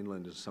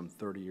Greenland is some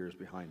 30 years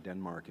behind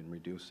Denmark in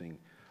reducing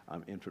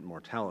infant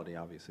mortality.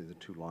 Obviously, the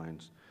 2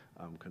 lines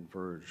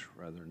converge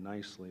rather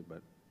nicely,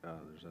 but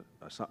there's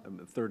a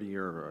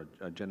 30-year or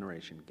a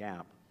generation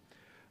gap.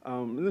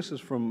 This is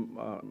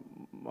from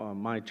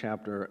my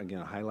chapter,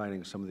 again,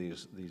 highlighting some of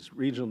these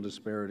regional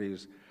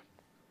disparities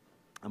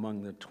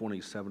among the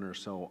 27 or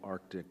so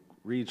Arctic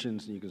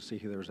regions. And you can see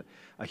here there's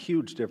a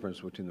huge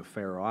difference between the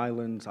Faroe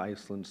Islands,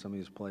 Iceland, some of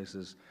these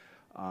places,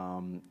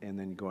 and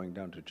then going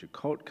down to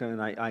Chukotka.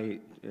 And I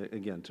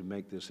again, to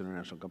make this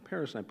international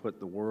comparison, I put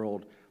the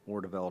world,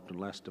 more developed and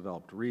less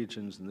developed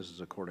regions, and this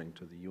is according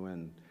to the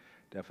UN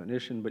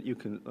definition, but you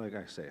can, like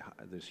I say,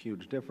 this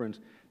huge difference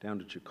down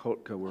to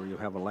Chukotka, where you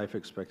have a life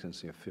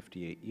expectancy of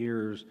 58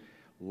 years,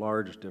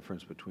 large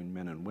difference between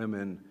men and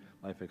women.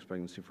 Life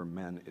expectancy for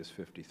men is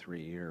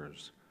 53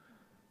 years.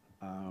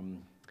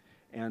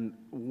 And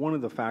one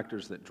of the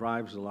factors that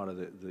drives a lot of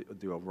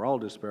the overall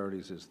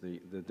disparities is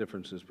the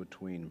differences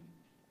between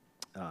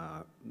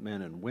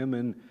men and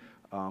women.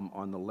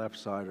 On the left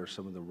side are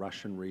some of the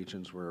Russian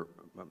regions where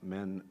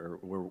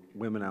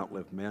women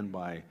outlive men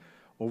by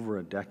over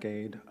a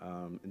decade.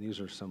 And these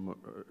are some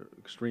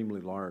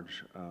extremely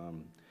large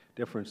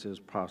differences,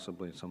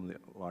 possibly some of the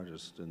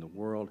largest in the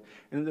world.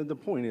 And the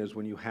point is,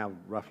 when you have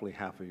roughly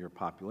half of your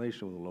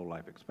population with a low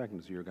life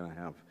expectancy, you're going to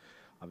have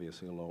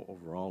obviously a low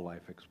overall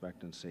life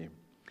expectancy.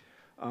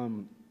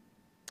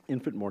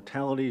 Infant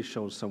mortality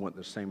shows somewhat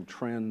the same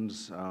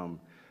trends.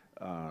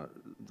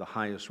 The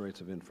highest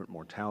rates of infant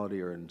mortality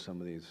are in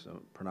some of these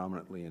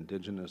predominantly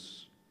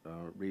indigenous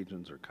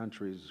regions or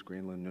countries,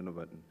 Greenland,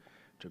 Nunavut, and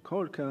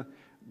Chukotka,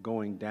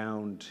 going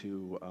down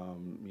to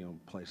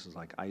places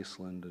like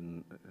Iceland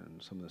and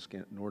some of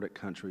the Nordic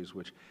countries,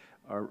 which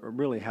are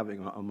really having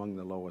among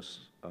the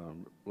lowest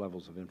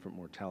levels of infant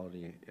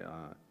mortality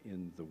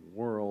in the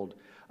world.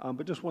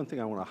 But just one thing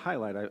I want to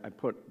highlight, I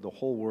put the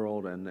whole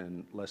world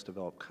and less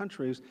developed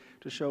countries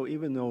to show,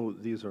 even though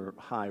these are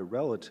high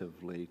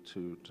relatively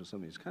to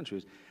some of these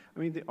countries, I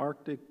mean,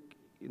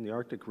 in the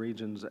Arctic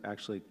regions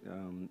actually,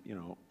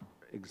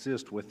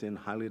 exist within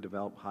highly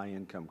developed,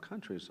 high-income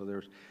countries. So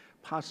there's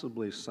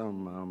possibly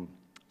some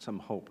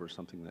hope or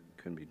something that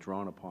can be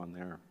drawn upon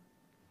there.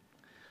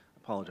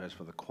 Apologize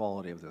for the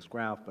quality of this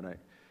graph, but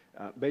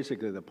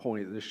basically the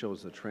point, this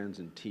shows the trends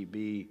in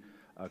TB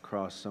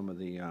across some of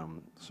the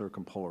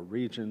circumpolar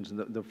regions. And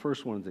the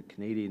first one is the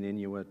Canadian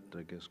Inuit,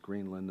 I guess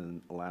Greenland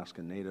and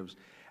Alaskan natives.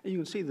 And you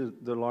can see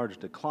the large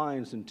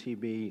declines in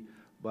TB,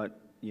 but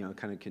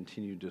kind of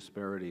continued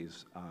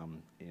disparities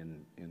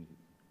in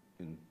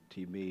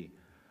TB.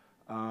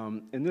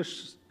 And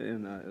this,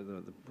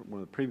 one of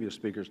the previous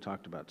speakers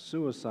talked about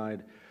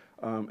suicide.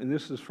 And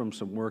this is from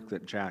some work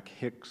that Jack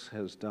Hicks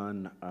has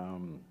done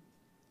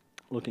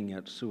looking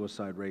at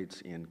suicide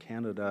rates in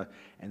Canada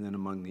and then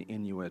among the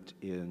Inuit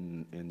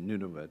in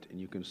Nunavut. And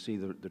you can see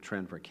the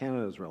trend for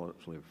Canada is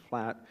relatively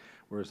flat,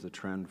 whereas the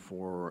trend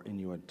for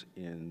Inuit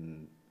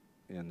in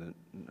the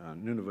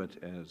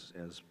Nunavut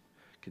has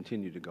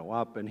continued to go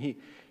up. And he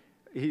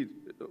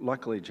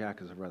luckily,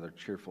 Jack is a rather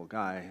cheerful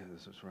guy.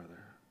 This is rather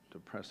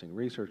depressing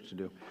research to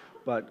do,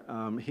 but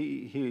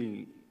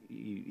he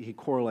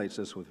correlates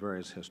this with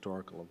various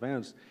historical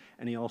events,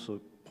 and he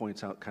also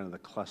points out kind of the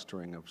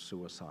clustering of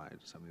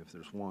suicides. I mean, if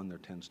there's one, there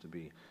tends to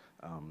be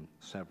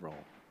several.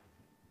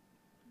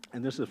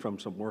 And this is from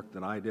some work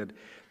that I did.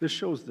 This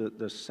shows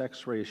the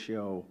sex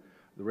ratio,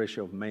 the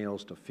ratio of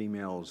males to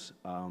females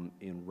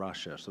in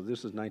Russia. So this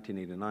is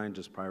 1989,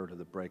 just prior to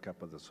the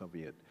breakup of the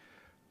Soviet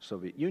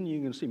Union.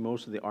 You can see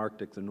most of the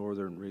Arctic, the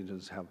northern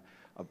regions, have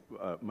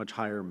a much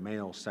higher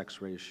male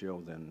sex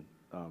ratio than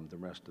the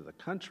rest of the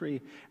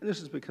country. And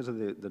this is because of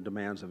the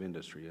demands of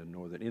industry. In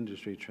northern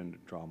industry, trying to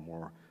draw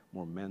more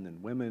men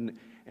than women.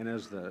 And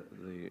as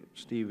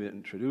Steve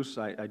introduced,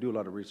 I do a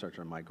lot of research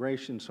on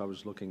migration, so I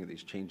was looking at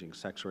these changing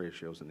sex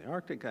ratios in the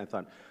Arctic. I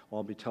thought, well,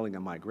 I'll be telling a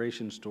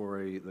migration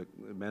story. The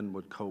men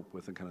would cope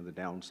with the kind of the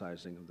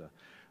downsizing of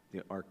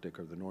the Arctic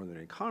or the northern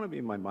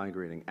economy by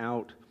migrating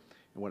out.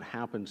 And what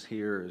happens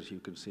here is you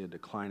can see a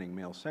declining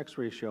male sex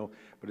ratio,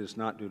 but it's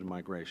not due to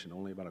migration.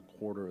 Only about a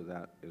quarter of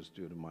that is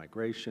due to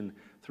migration.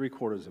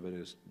 3/4 of it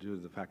is due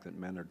to the fact that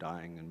men are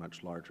dying in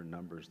much larger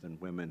numbers than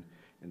women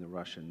in the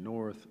Russian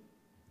north.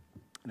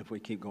 And if we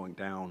keep going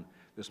down,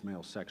 this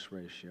male sex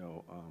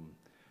ratio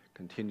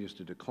continues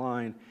to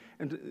decline.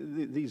 And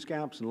these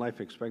gaps in life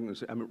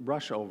expectancy, I mean,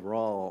 Russia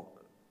overall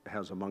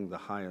has among the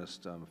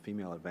highest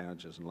female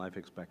advantages in life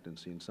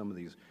expectancy. In some of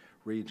these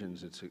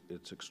regions,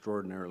 it's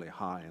extraordinarily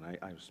high, and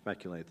I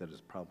speculate that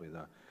it's probably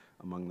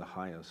among the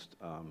highest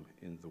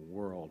in the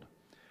world.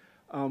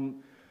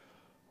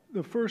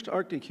 The first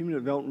Arctic Human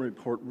Development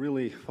Report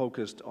really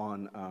focused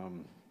on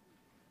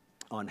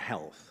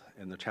health,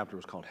 and the chapter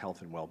was called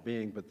Health and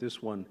Well-Being, but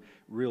this one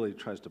really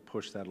tries to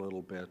push that a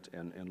little bit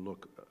and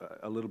look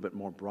a little bit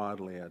more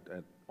broadly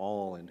at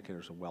all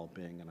indicators of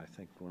well-being. And I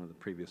think one of the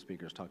previous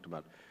speakers talked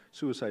about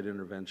suicide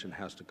intervention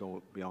has to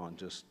go beyond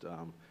just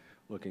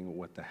looking at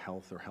what the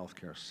health or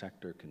healthcare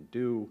sector can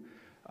do.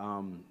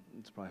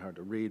 It's probably hard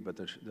to read, but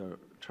the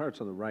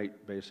charts on the right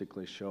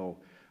basically show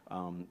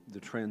the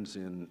trends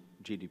in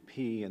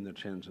GDP and the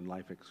trends in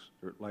life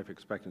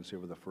expectancy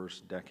over the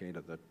first decade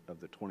of the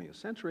 20th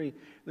century.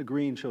 The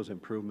green shows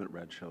improvement,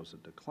 red shows a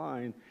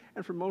decline.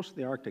 And for most of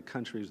the Arctic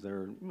countries,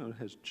 there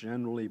has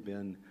generally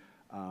been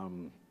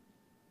an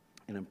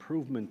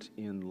improvement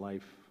in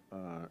life,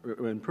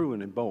 or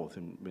improvement in both,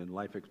 in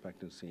life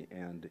expectancy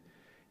and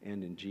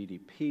in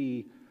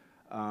GDP.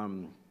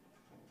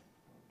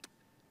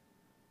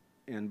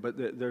 But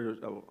there's,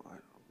 I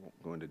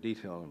won't go into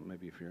detail,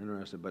 maybe if you're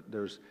interested, but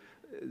there's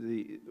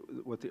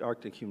what the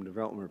Arctic Human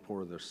Development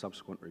Report, or their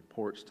subsequent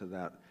reports to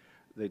that,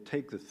 they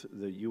take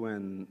the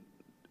UN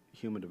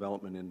Human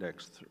Development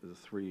Index, the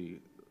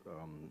three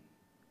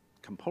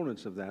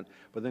components of that,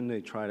 but then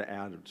they try to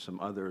add some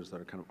others that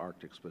are kind of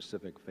Arctic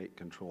specific: fate,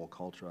 control,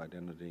 culture,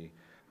 identity,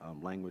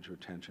 language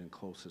retention,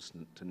 closest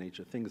to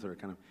nature, things that are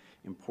kind of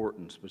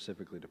important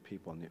specifically to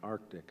people in the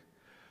Arctic.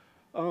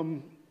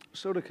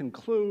 So to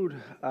conclude,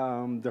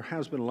 there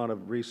has been a lot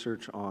of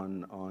research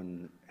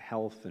on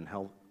health and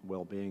health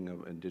well-being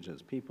of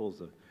indigenous peoples.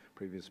 The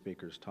previous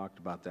speakers talked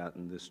about that,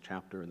 and this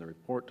chapter in the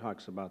report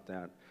talks about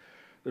that.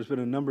 There's been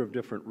a number of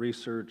different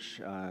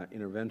research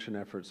intervention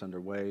efforts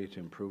underway to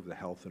improve the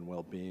health and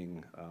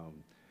well-being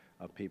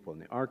of people in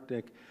the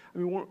Arctic. I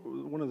mean,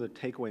 one of the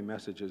takeaway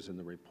messages in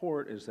the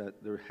report is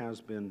that there has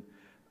been,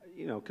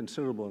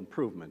 considerable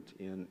improvement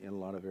in a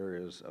lot of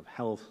areas of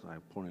health. I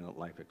pointed out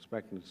life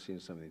expectancy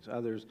and some of these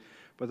others,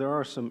 but there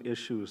are some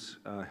issues,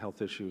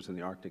 health issues in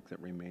the Arctic that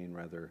remain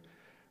rather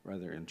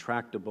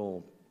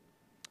intractable.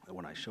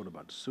 When I showed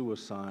about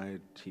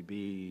suicide,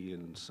 TB,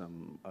 and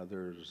some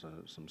others,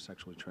 some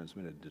sexually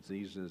transmitted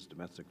diseases,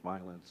 domestic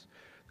violence,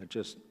 that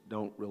just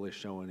don't really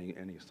show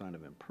any sign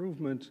of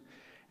improvement.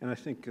 And I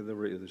think the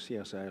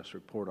CSIS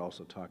report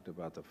also talked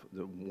about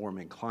the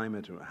warming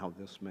climate and how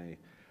this may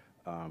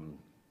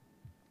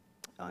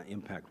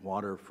impact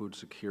water, food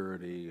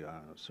security,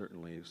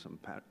 certainly some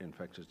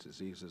infectious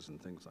diseases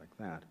and things like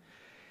that.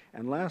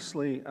 And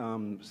lastly,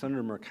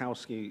 Senator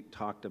Murkowski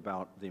talked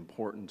about the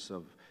importance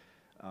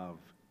of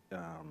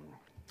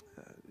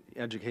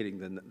educating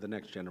the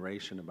next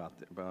generation about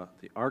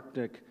the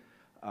Arctic,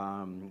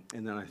 and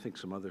then I think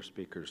some other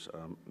speakers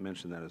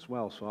mentioned that as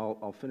well. So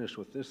I'll finish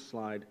with this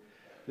slide.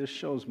 This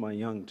shows my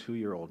young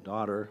 2-year-old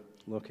daughter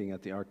looking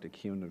at the Arctic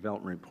Human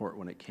Development Report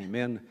when it came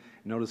in.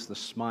 Notice the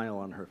smile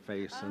on her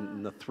face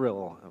and the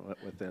thrill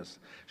with this.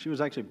 She was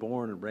actually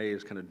born and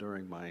raised kind of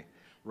during my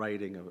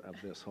writing of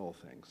this whole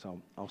thing.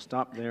 So I'll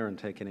stop there and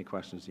take any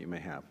questions that you may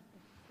have.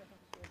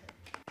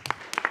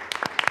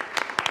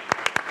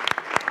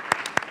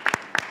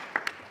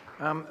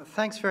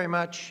 Thanks very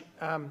much.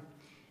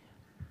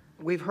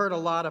 We've heard a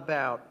lot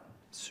about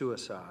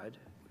suicide.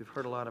 We've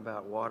heard a lot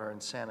about water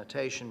and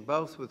sanitation,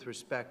 both with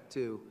respect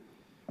to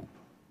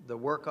the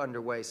work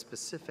underway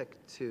specific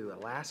to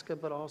Alaska,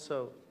 but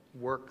also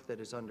work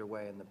that is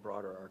underway in the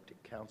broader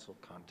Arctic Council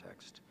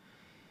context.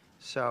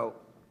 So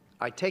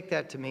I take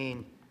that to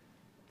mean,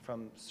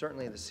 from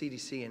certainly the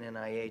CDC and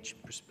NIH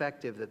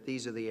perspective, that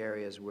these are the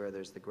areas where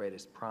there's the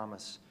greatest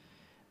promise,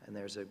 and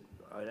there's an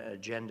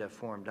agenda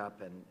formed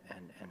up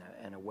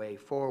and a way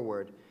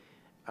forward.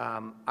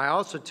 I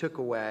also took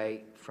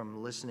away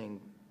from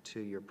listening to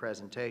your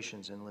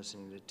presentations and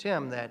listening to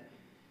Tim that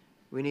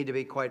we need to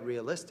be quite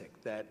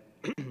realistic, that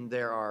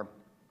there are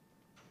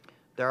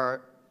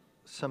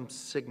some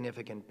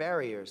significant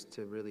barriers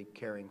to really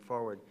carrying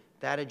forward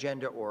that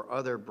agenda or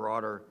other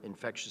broader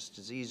infectious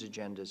disease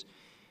agendas.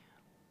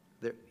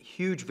 There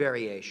huge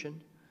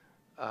variation,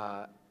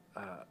 as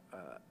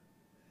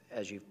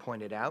you've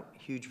pointed out,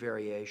 huge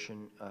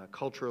variation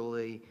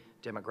culturally,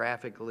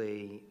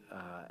 demographically,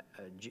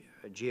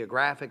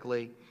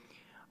 geographically,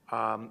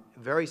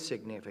 very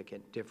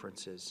significant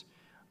differences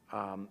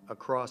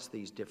across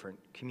these different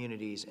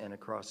communities and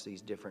across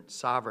these different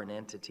sovereign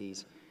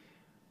entities.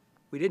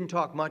 We didn't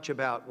talk much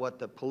about what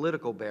the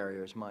political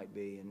barriers might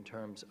be in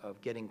terms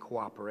of getting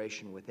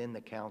cooperation within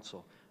the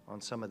Council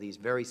on some of these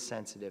very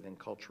sensitive and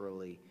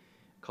culturally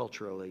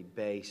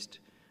based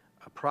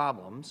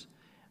problems.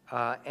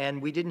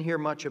 And we didn't hear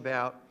much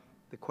about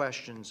the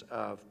questions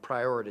of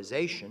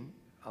prioritization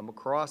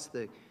across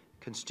the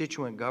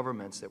constituent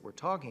governments that we're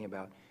talking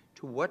about.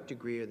 To what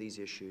degree are these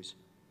issues,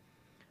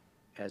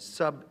 as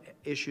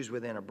sub-issues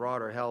within a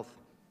broader health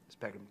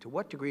spectrum, to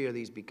what degree are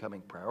these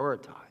becoming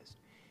prioritized?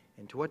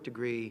 And to what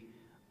degree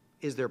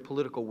is there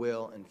political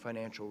will and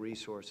financial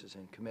resources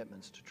and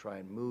commitments to try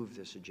and move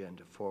this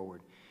agenda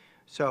forward?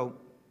 So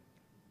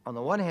on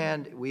the one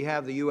hand, we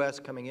have the U.S.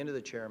 coming into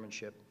the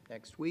chairmanship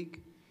next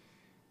week.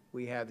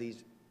 We have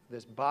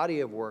this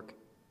body of work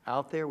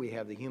out there. We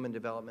have the Human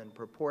Development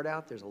Report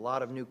out. There's a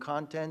lot of new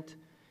content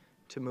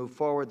to move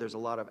forward. There's a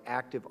lot of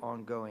active,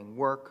 ongoing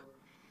work.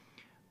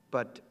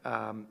 But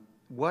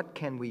what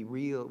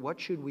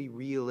should we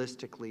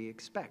realistically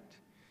expect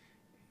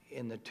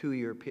in the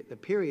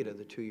period of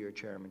the 2-year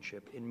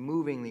chairmanship in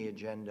moving the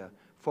agenda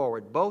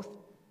forward, both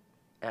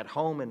at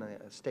home in the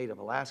state of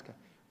Alaska,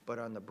 but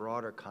on the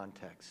broader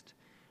context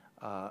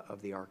of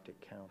the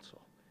Arctic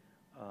Council?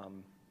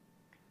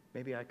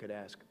 Maybe I could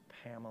ask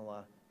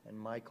Pamela and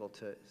Michael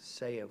to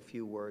say a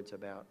few words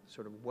about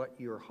sort of what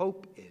your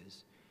hope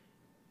is,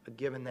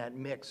 given that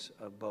mix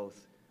of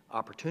both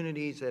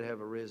opportunities that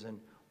have arisen,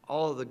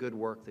 all of the good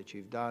work that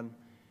you've done,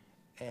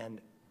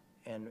 and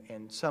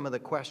some of the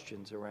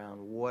questions around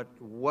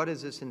what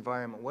is this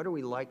environment, what are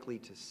we likely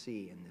to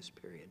see in this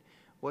period?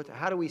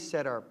 How do we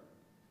set our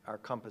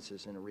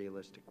compasses in a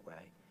realistic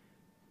way?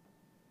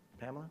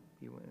 Pamela,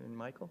 you and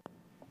Michael?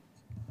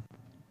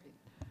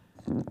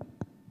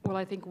 Well,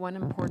 I think one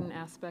important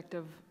aspect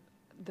of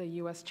the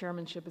U.S.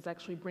 chairmanship is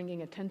actually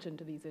bringing attention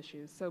to these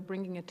issues. So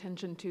bringing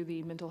attention to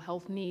the mental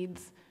health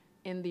needs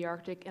in the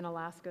Arctic and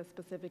Alaska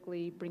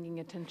specifically,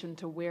 bringing attention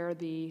to where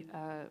the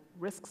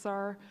risks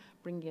are,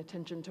 bringing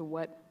attention to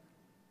what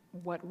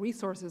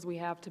resources we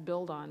have to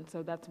build on.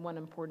 So that's one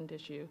important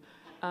issue.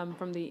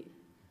 From the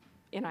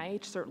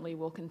NIH certainly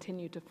will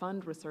continue to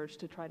fund research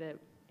to try to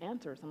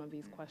answer some of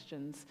these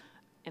questions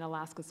in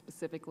Alaska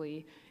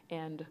specifically,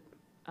 and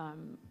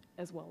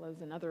as well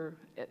as in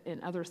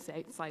other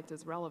sites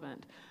as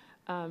relevant.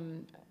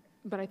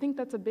 But I think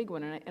that's a big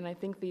one, and I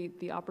think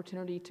the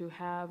opportunity to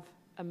have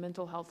a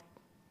mental health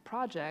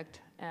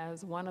project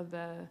as one of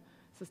the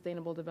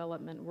Sustainable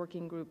Development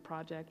Working Group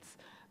projects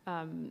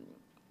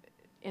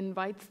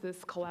invites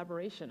this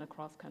collaboration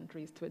across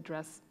countries to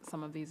address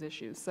some of these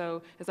issues.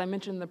 So as I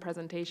mentioned in the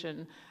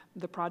presentation,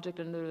 the project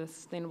under the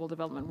Sustainable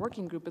Development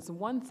Working Group is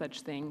one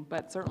such thing,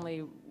 but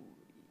certainly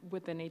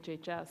within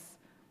HHS,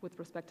 with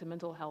respect to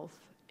mental health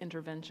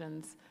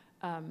interventions,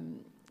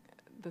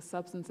 the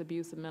Substance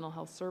Abuse and Mental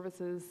Health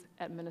Services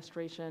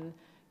Administration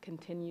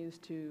continues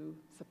to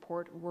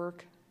support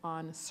work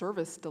on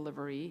service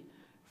delivery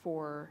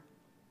for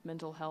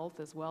mental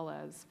health as well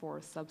as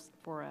for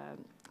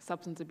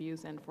substance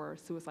abuse and for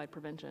suicide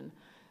prevention.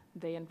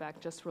 They, in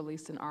fact, just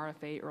released an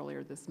RFA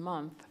earlier this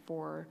month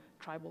for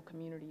tribal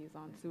communities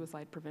on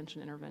suicide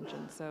prevention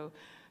intervention. So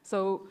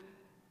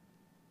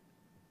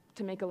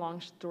to make a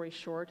long story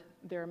short,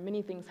 there are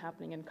many things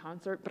happening in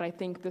concert, but I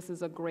think this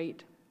is a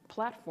great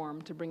platform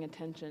to bring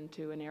attention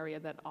to an area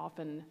that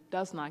often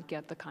does not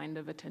get the kind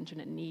of attention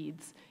it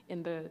needs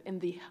in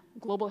the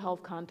global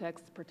health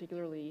context,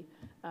 particularly,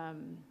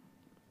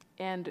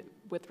 and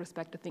with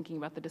respect to thinking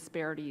about the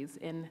disparities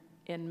in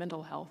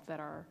mental health that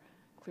are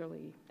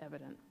clearly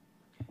evident.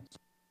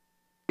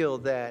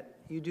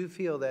 You do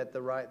feel that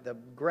the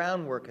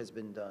groundwork has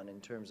been done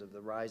in terms of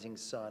the Rising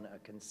Sun, a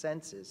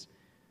consensus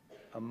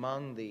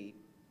among the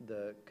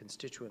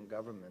constituent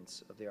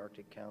governments of the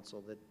Arctic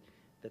Council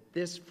that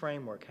this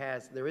framework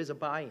there is a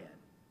buy-in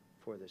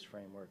for this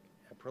framework,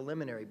 a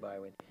preliminary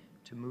buy-in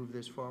to move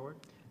this forward?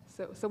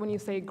 So when you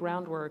say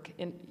groundwork,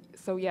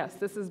 so yes,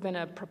 this has been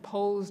a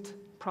proposed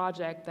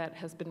project that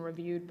has been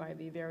reviewed by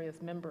the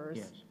various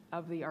members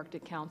of the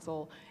Arctic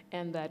Council,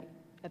 and that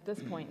at this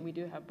point we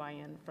do have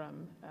buy-in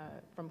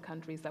from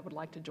countries that would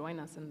like to join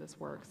us in this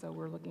work. So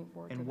we're looking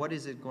forward to that. And what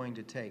is it going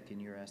to take, in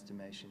your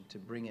estimation, to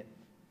bring it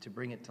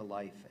to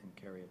life and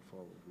carry it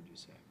forward, would you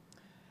say?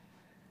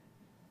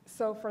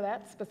 So for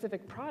that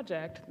specific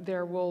project,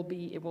 it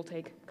will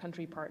take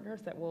country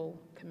partners that will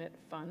commit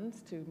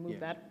funds to move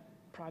that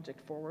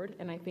project forward,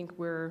 and I think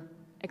we're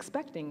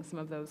expecting some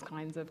of those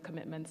kinds of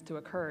commitments to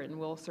occur, and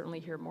we'll certainly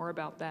hear more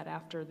about that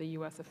after the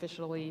U.S.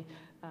 officially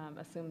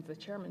assumes the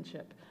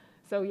chairmanship.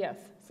 So yes,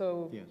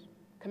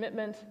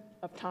 commitment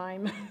of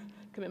time,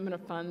 commitment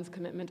of funds,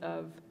 commitment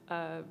of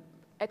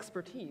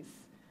expertise,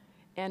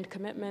 and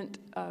commitment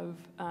of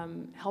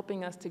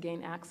helping us to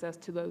gain access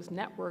to those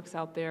networks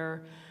out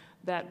there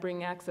that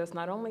bring access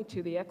not only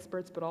to the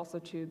experts but also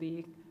to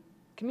the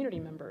community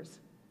members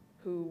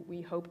who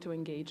we hope to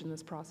engage in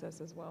this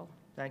process as well.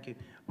 Thank you.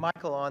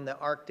 Michael, on the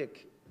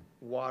Arctic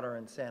Water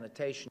and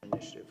Sanitation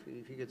Initiative,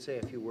 if you could say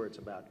a few words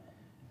about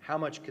how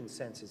much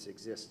consensus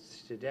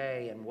exists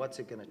today and what's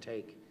it going to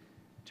take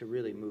to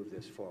really move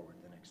this forward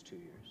the next 2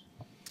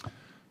 years?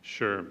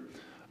 Sure.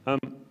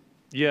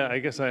 Yeah, I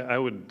guess I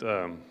would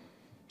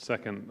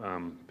second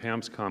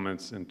Pam's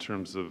comments in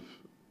terms of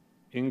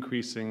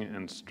increasing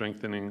and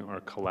strengthening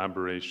our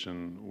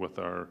collaboration with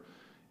our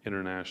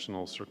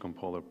international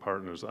circumpolar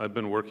partners. I've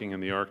been working in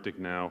the Arctic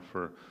now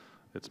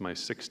it's my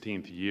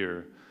 16th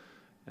year,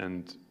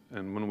 and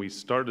when we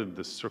started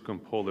the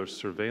circumpolar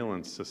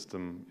surveillance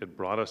system, it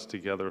brought us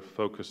together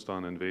focused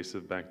on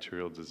invasive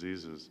bacterial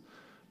diseases.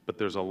 But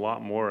there's a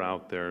lot more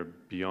out there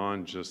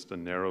beyond just a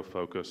narrow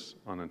focus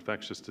on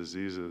infectious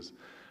diseases,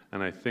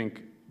 and I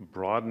think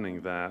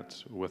broadening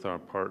that with our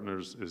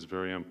partners is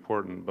very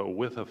important, but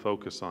with a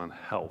focus on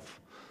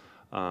health.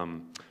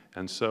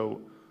 And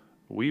so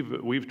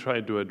we've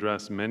tried to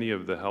address a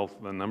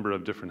number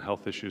of different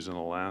health issues in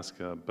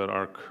Alaska, but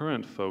our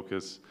current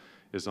focus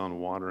is on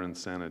water and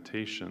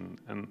sanitation.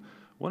 And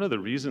one of the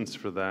reasons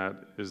for that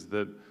is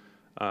that,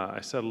 I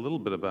said a little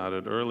bit about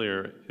it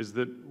earlier, is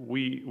that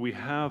we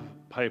have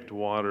piped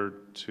water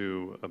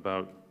to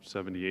about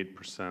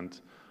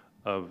 78%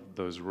 of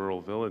those rural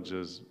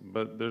villages,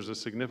 but there's a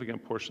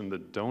significant portion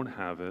that don't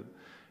have it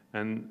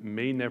and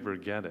may never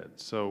get it.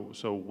 So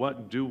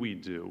what do we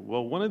do?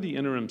 Well, one of the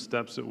interim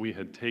steps that we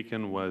had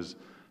taken was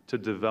to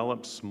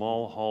develop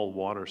small haul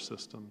water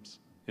systems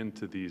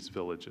into these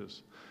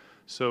villages.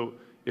 So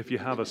if you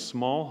have a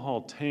small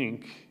haul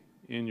tank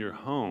in your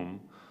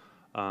home,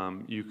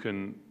 you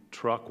can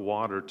truck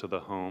water to the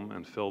home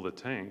and fill the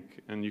tank,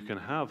 and you can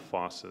have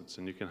faucets,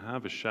 and you can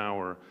have a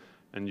shower,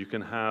 and you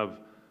can have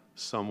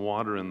some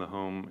water in the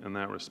home in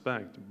that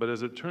respect. But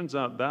as it turns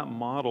out, that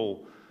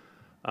model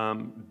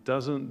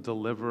doesn't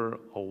deliver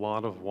a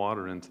lot of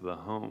water into the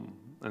home.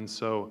 And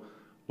so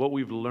what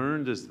we've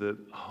learned is that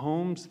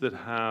homes that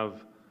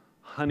have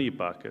honey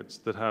buckets,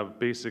 that have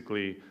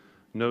basically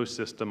no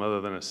system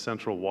other than a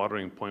central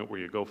watering point where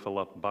you go fill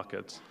up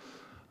buckets,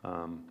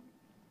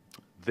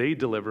 they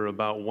deliver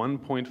about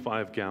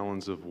 1.5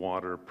 gallons of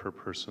water per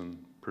person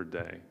per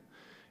day.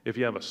 If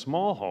you have a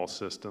small haul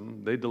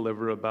system, they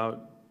deliver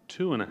about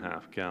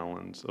 2.5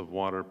 gallons of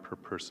water per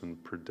person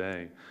per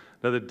day.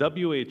 Now, the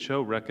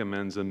WHO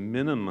recommends a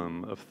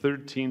minimum of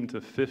 13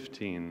 to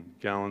 15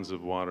 gallons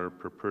of water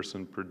per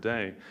person per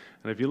day.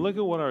 And if you look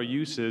at what our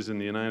use is in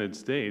the United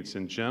States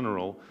in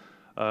general,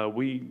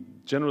 we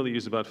generally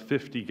use about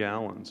 50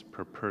 gallons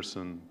per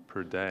person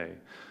per day.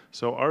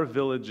 So our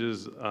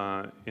villages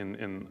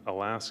in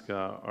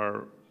Alaska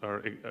are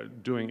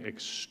doing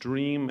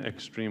extreme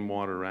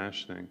water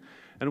rationing.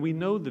 And we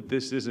know that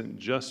this isn't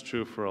just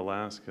true for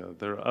Alaska.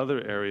 There are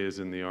other areas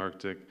in the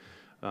Arctic,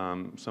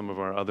 some of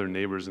our other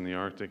neighbors in the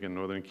Arctic, in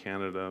northern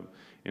Canada,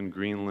 in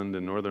Greenland,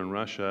 and northern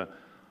Russia,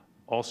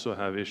 also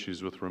have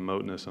issues with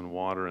remoteness and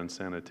water and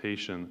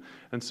sanitation.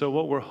 And so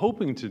what we're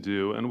hoping to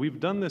do, and we've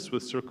done this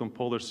with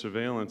circumpolar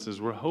surveillance, is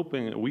we're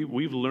hoping,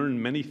 we've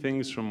learned many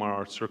things from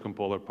our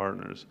circumpolar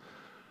partners.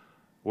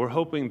 We're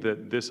hoping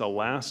that this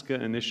Alaska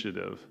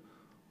initiative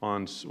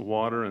on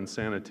water and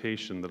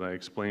sanitation that I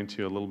explained to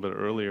you a little bit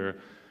earlier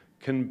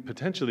can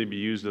potentially be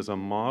used as a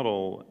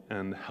model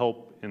and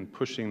help in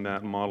pushing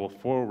that model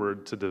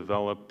forward to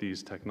develop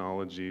these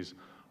technologies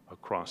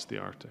across the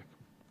Arctic.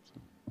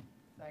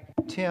 Thank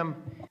you. Tim,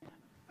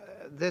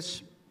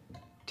 this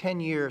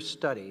 10-year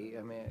study,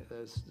 I mean,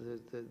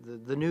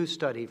 the new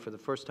study for the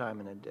first time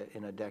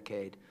in a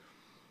decade,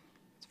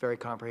 it's very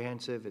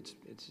comprehensive,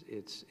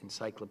 it's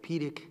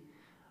encyclopedic.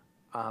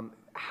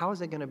 How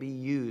is it going to be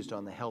used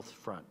on the health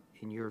front,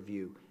 in your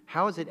view?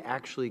 How is it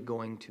actually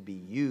going to be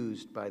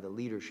used by the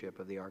leadership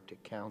of the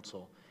Arctic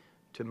Council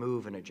to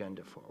move an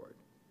agenda forward?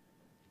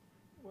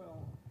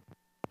 Well,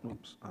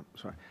 oops, I'm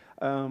sorry.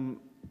 I'm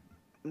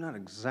not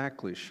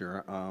exactly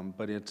sure,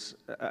 but it's.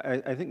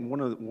 I think one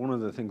of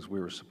the things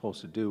we were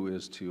supposed to do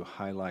is to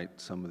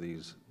highlight some of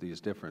these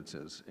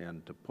differences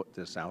and to put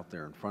this out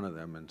there in front of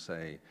them and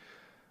say,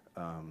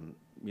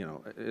 you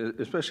know,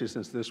 especially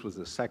since this was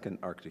the second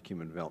Arctic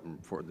Human Development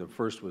Report. The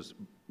first was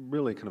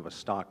really kind of a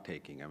stock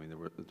taking. I mean,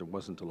 there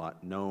wasn't a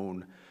lot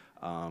known.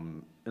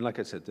 And like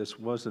I said, this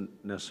wasn't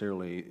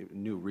necessarily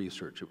new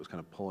research. It was kind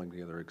of pulling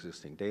together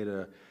existing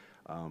data,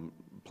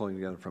 pulling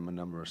together from a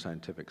number of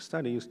scientific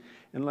studies.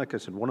 And like I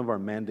said, one of our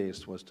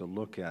mandates was to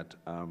look at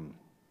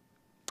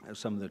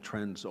some of the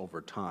trends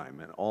over time,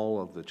 and all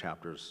of the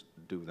chapters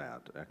do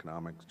that,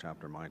 economics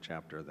chapter, my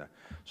chapter,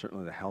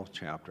 certainly the health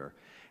chapter.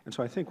 And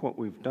so I think what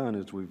we've done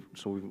is we've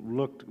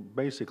looked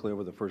basically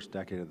over the first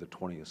decade of the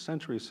 20th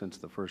century since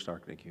the first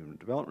Arctic Human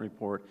Development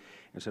Report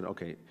and said,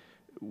 okay,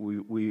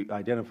 we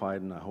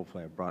identified, and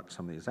hopefully I brought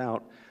some of these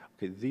out,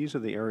 okay, these are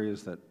the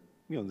areas that,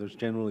 you know, there's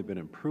generally been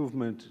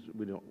improvement.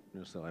 We don't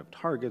necessarily have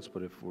targets,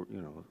 but if we're,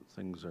 you know,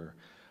 things are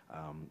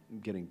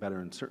getting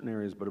better in certain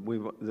areas, but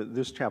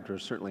this chapter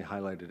has certainly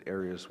highlighted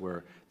areas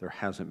where there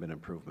hasn't been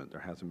improvement.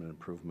 There hasn't been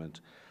improvement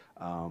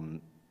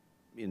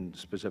in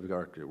specific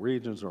Arctic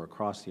regions or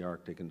across the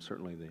Arctic, and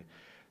certainly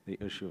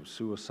the issue of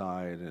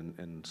suicide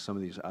and some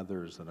of these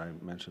others that I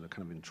mentioned are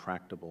kind of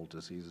intractable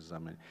diseases. I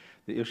mean,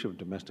 the issue of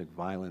domestic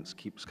violence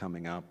keeps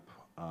coming up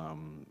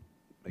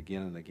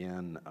again and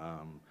again.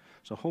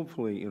 So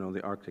hopefully, you know,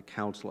 the Arctic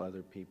Council,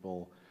 other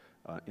people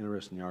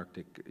interested in the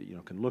Arctic, you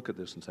know, can look at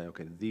this and say,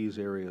 okay, these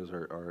areas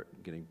are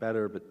getting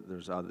better, but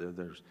there's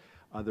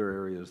other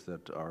areas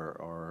that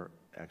are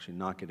actually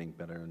not getting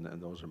better, and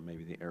those are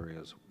maybe the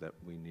areas that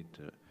we need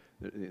to,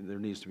 there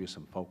needs to be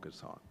some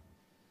focus on.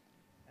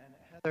 And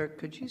Heather,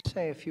 could you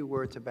say a few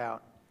words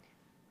about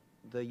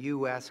the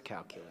U.S.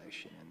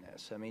 calculation in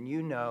this? I mean,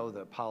 you know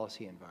the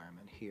policy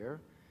environment here.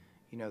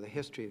 You know the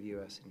history of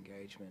U.S.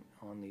 engagement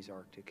on these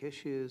Arctic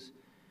issues.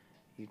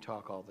 You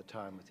talk all the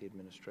time with the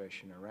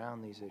administration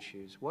around these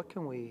issues. What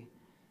can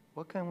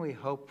we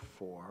hope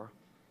for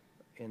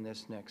in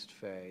this next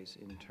phase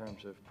in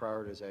terms of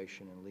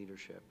prioritization and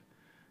leadership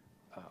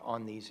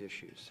on these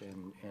issues?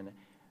 And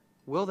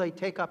will they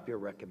take up your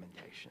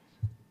recommendations?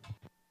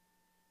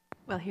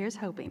 Well, here's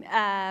hoping.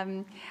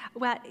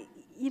 Well,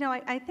 you know,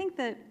 I think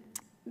that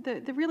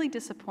the really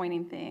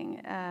disappointing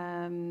thing,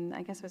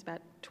 I guess it was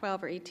about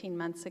 12 or 18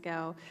 months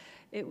ago,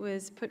 it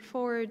was put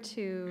forward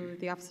to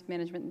the Office of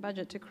Management and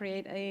Budget to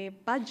create a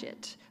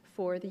budget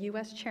for the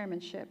U.S.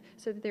 chairmanship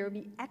so that there would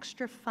be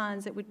extra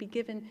funds that would be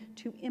given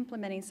to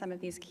implementing some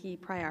of these key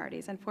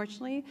priorities.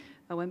 Unfortunately,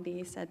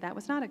 OMB said that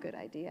was not a good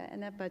idea,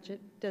 and that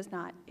budget does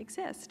not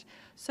exist.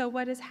 So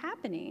what is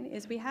happening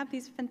is we have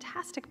these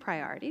fantastic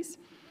priorities,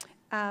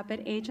 but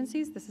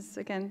agencies, this is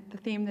again the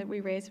theme that we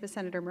raised with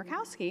Senator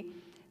Murkowski,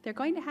 they're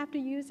going to have to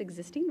use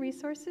existing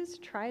resources,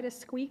 try to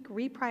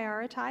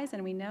reprioritize,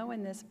 and we know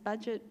in this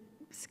budget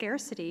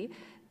scarcity,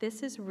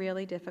 this is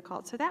really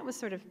difficult. So that was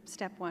sort of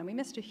step one. We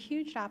missed a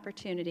huge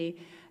opportunity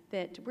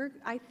that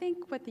I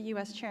think what the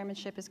U.S.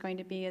 chairmanship is going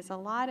to be is a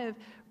lot of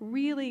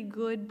really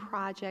good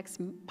projects,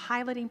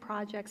 piloting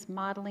projects,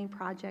 modeling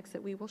projects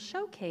that we will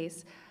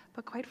showcase,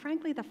 but quite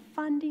frankly, the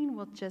funding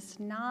will just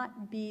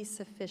not be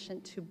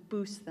sufficient to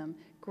boost them.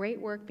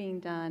 Great work being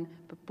done,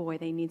 but boy,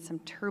 they need some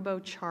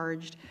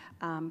turbocharged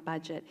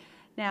budget.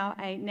 Now,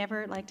 I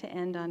never like to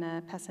end on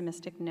a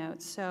pessimistic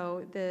note,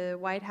 so the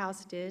White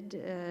House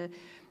did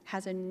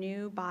has a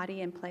new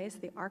body in place,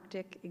 the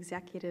Arctic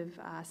Executive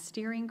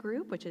Steering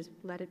Group, which is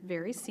led at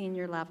very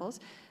senior levels.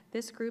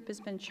 This group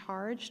has been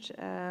charged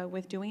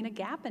with doing a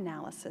gap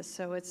analysis.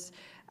 So it's,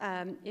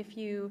 if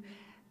you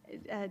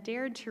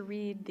dared to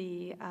read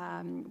the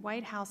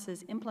White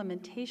House's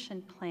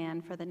implementation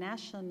plan for the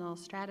National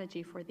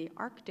Strategy for the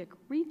Arctic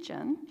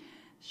Region,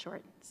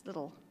 short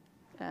little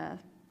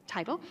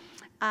title,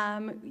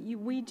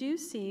 we do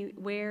see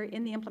where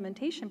in the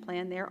implementation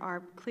plan there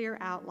are clear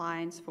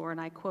outlines for, and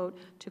I quote,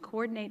 to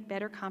coordinate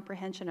better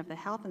comprehension of the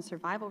health and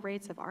survival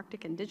rates of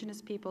Arctic indigenous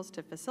peoples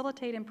to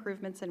facilitate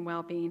improvements in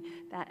well-being,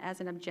 that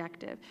as an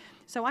objective.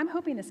 So I'm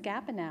hoping this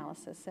gap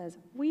analysis says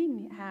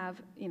we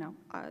have,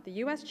 the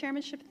U.S.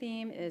 chairmanship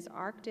theme is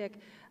Arctic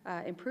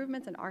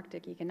improvements in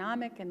Arctic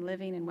economic and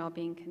living and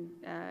well-being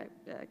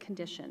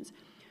conditions.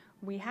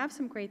 We have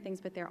some great things,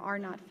 but there are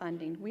not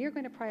funding. We are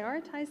going to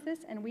prioritize this,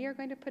 and we are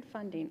going to put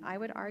funding, I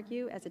would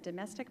argue, as a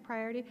domestic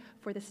priority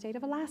for the state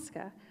of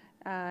Alaska.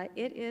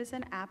 It is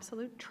an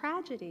absolute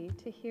tragedy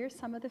to hear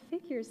some of the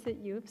figures that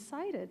you have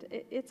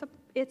cited.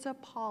 It's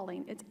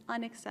appalling. It's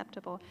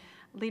unacceptable.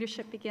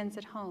 Leadership begins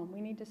at home.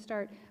 We need to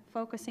start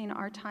focusing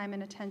our time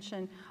and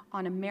attention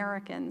on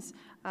Americans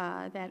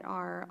that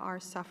are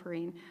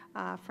suffering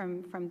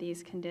from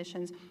these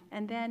conditions.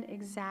 And then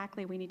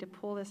exactly we need to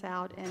pull this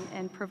out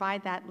and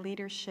provide that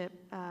leadership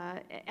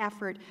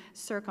effort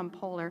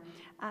circumpolar.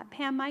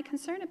 Pam, my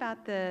concern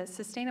about the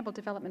Sustainable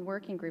Development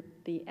Working Group,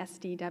 the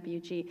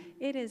SDWG,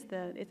 it is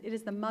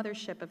the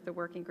mothership of the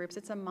working groups.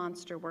 It's a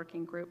monster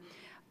working group.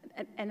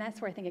 And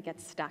that's where I think it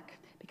gets stuck,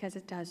 because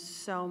it does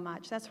so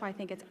much. That's why I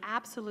think it's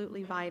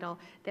absolutely vital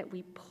that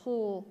we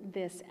pull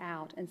this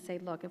out and say,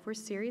 look, if we're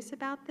serious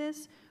about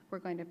this, we're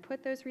going to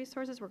put those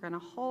resources, we're going to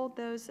hold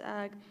those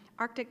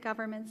Arctic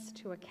governments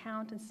to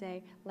account and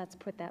say, let's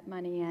put that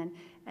money in.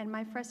 And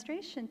my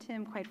frustration,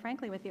 Tim, quite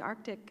frankly, with the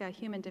Arctic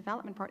Human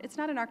Development Part, it's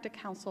not an Arctic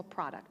Council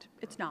product.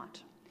 It's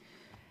not.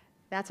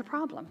 That's a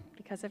problem,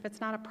 because if it's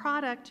not a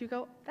product, you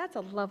go, that's a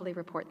lovely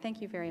report,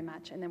 thank you very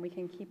much, and then we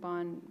can keep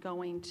on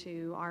going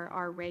to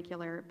our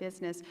regular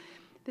business.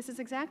 This is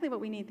exactly what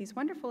we need, these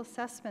wonderful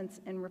assessments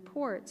and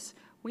reports.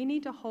 We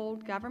need to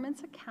hold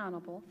governments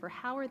accountable for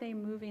how are they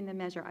moving the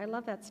measure. I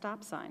love that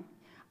stop sign.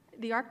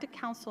 The Arctic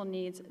Council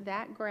needs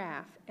that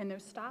graph and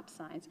those stop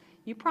signs.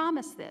 You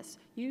promised this.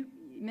 You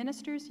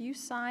ministers, you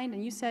signed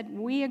and you said,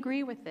 we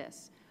agree with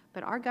this,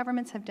 but our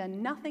governments have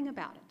done nothing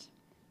about it.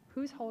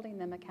 Who's holding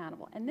them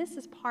accountable? And this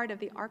is part of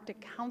the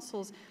Arctic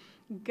Council's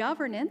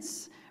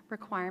governance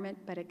requirement,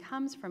 but it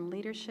comes from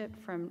leadership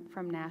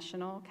from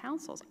national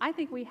councils. I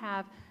think we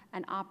have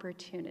an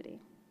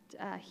opportunity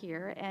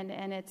here,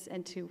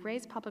 and to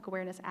raise public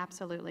awareness,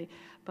 absolutely.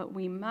 But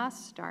we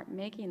must start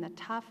making the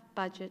tough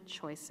budget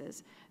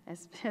choices.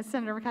 As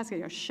Senator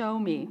Murkowski,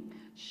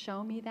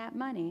 show me that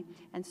money.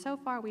 And so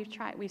far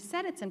we've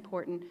said it's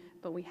important,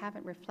 but we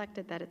haven't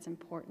reflected that it's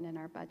important in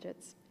our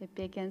budgets. It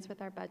begins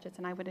with our budgets,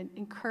 and I would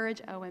encourage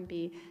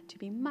OMB to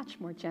be much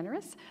more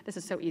generous. This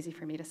is so easy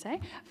for me to say.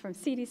 From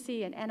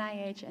CDC and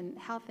NIH and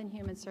Health and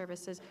Human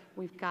Services,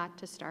 we've got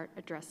to start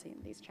addressing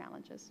these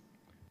challenges.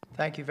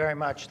 Thank you very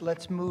much.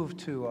 Let's move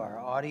to our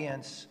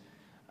audience.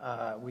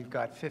 We've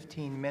got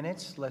 15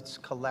 minutes. Let's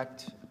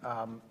collect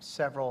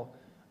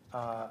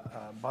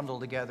bundle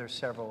together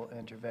several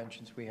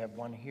interventions. We have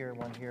one here,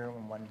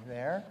 and one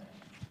there.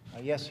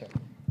 Yes, sir.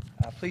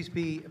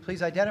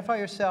 Please identify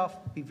yourself,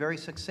 be very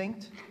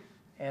succinct,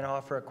 and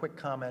offer a quick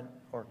comment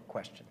or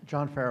question.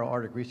 John Farrell,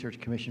 Arctic Research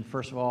Commission.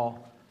 First of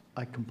all,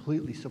 I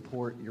completely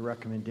support your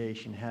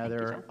recommendation,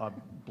 Heather.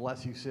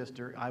 Bless you,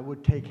 sister. I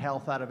would take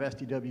health out of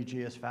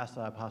SDWG as fast as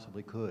I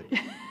possibly could.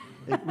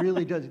 It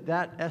really does.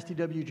 That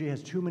SDWG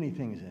has too many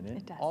things in it.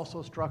 It does.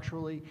 Also,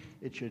 structurally,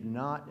 it should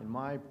not, in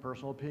my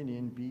personal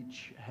opinion,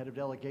 each head of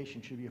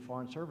delegation should be a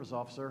foreign service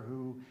officer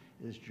who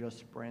is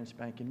just brand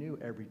spanking new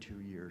every 2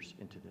 years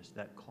into this.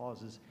 That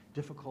causes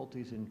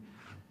difficulties,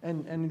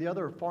 and the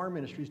other foreign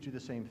ministries do the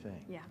same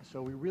thing. Yeah.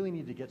 So we really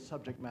need to get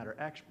subject matter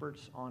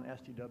experts on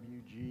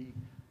SDWG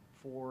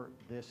for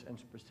this, and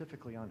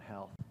specifically on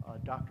health.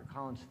 Dr.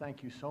 Collins,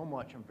 thank you so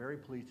much. I'm very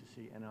pleased to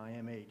see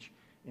NIMH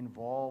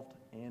involved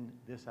in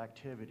this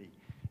activity.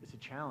 It's a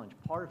challenge.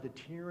 Part of the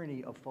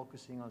tyranny of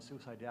focusing on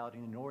suicidality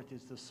in the North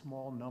is the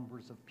small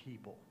numbers of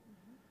people.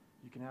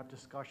 You can have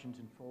discussions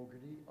in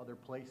Fogarty, other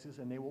places,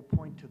 and they will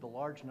point to the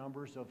large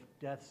numbers of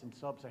deaths in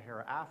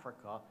sub-Saharan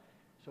Africa.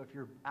 So if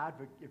you're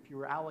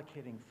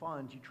allocating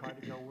funds, you try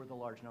to go where the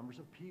large numbers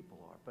of people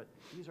are. But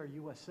these are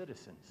U.S.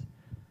 citizens.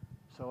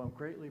 So I'm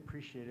greatly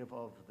appreciative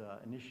of the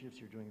initiatives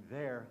you're doing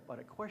there. But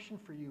a question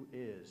for you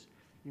is,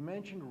 you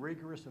mentioned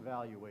rigorous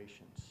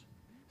evaluations.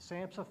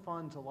 SAMHSA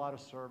funds a lot of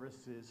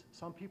services.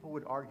 Some people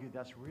would argue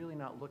that's really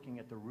not looking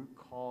at the root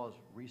cause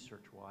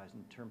research-wise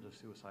in terms of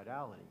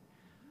suicidality.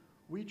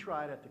 We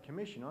tried at the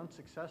commission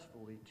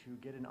unsuccessfully to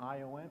get an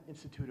IOM,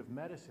 Institute of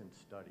Medicine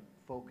study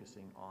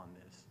focusing on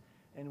this.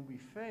 And we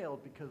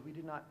failed because we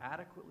did not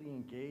adequately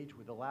engage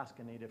with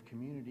Alaska Native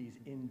communities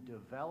in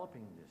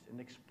developing this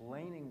and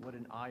explaining what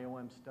an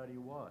IOM study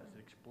was,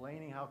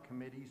 explaining how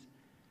committees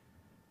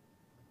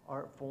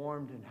are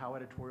formed and how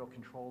editorial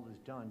control is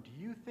done, do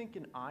you think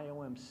an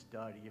IOM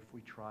study, if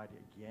we tried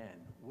again,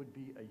 would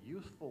be a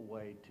useful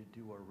way to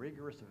do a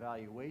rigorous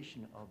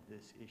evaluation of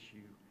this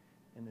issue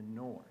in the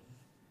North?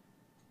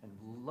 And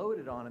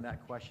loaded on in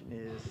that question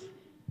is,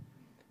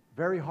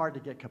 very hard to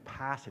get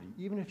capacity.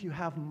 Even if you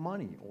have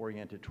money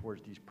oriented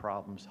towards these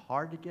problems,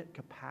 hard to get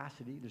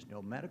capacity. There's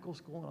no medical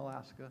school in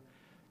Alaska.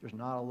 There's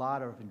not a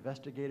lot of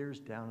investigators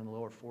down in the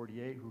lower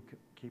 48 who are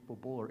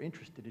capable or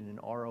interested in an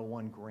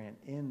R01 grant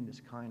in this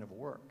kind of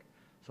work.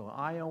 So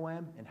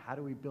IOM, and how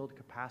do we build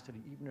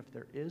capacity even if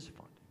there is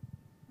funding?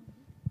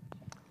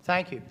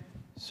 Thank you.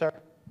 Sir.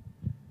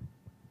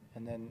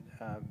 And then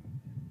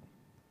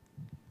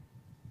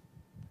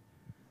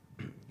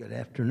Good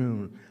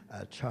afternoon.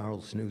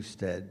 Charles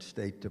Newstead,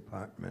 State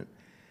Department.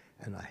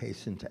 And I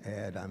hasten to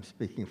add, I'm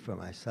speaking for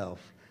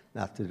myself,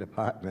 not the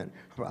department,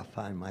 or I'll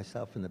find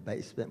myself in the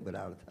basement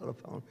without a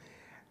telephone.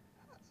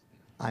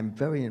 I'm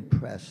very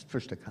impressed,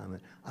 first a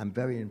comment, I'm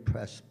very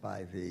impressed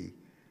by the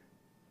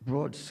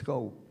broad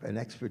scope and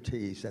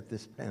expertise that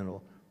this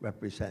panel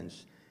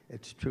represents.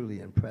 It's truly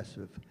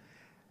impressive.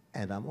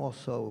 And I'm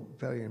also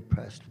very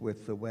impressed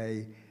with the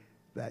way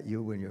that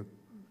you and your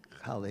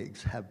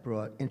colleagues have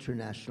brought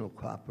international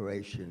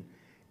cooperation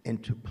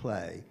into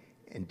play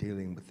in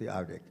dealing with the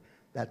Arctic.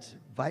 That's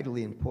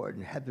vitally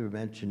important. Heather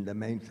mentioned the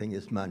main thing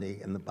is money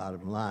and the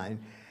bottom line.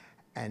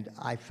 And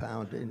I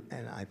found,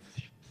 and I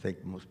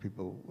think most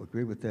people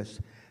agree with this,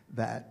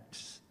 that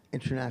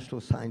international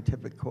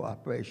scientific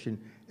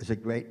cooperation is a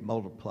great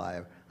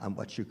multiplier on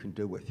what you can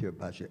do with your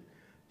budget.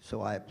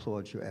 So I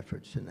applaud your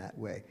efforts in that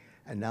way.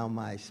 And now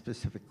my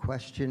specific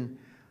question,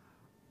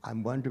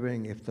 I'm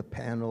wondering if the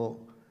panel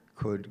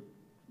could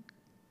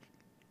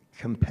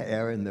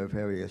compare in their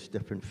various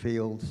different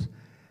fields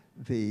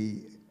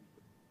the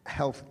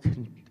health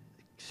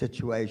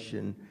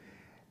situation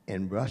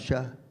in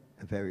Russia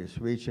and various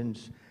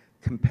regions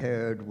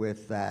compared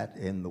with that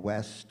in the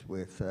West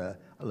with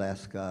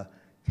Alaska,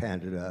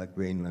 Canada,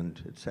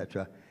 Greenland,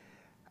 etc.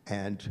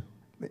 And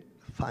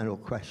final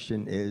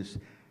question is,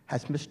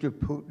 has Mr.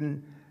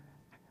 Putin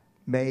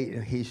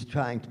he's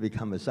trying to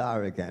become a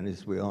czar again,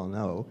 as we all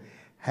know,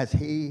 has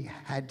he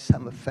had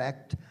some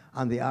effect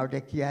on the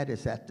Arctic yet?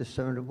 Is that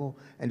discernible?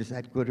 And is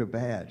that good or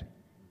bad?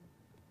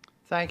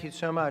 thank you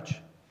so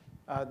much.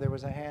 There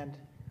was a hand.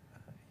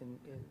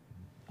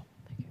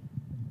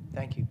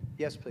 Thank you.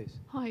 Yes, please.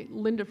 Hi,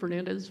 Linda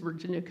Fernandez,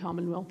 Virginia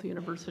Commonwealth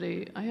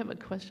University. I have a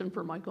question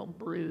for Michael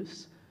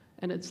Bruce,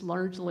 and it's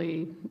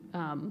largely,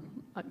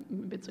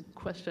 it's a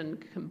question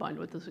combined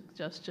with a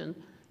suggestion.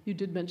 You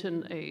did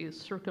mention a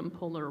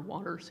circumpolar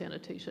water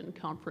sanitation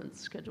conference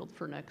scheduled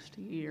for next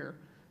year,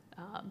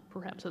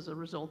 perhaps as a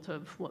result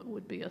of what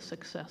would be a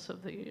success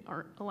of the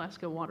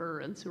Alaska Water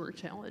and Sewer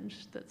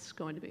Challenge that's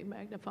going to be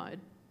magnified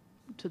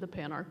to the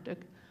Pan-Arctic.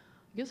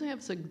 I guess I have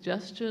a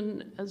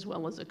suggestion as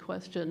well as a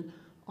question.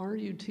 Are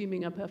you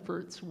teaming up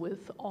efforts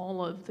with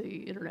all of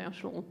the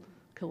international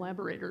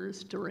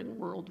collaborators during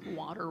World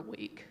Water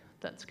Week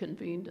that's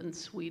convened in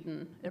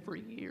Sweden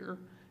every year?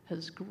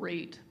 Has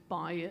great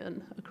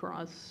buy-in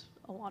across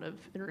a lot of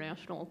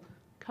international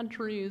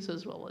countries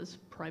as well as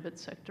private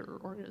sector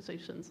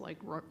organizations like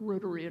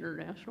Rotary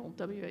International,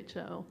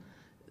 WHO.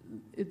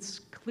 It's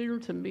clear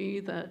to me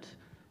that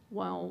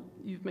while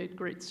you've made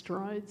great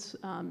strides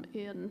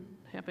in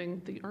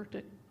having the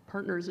Arctic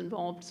partners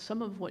involved,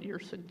 some of what you're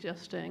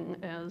suggesting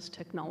as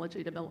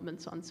technology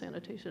developments on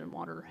sanitation and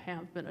water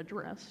have been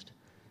addressed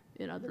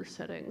in other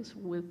settings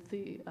with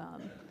the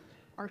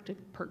Arctic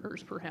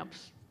partners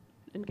perhaps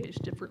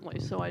engaged differently.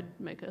 So I'd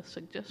make a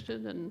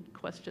suggestion and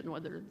question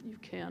whether you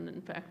can,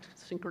 in fact,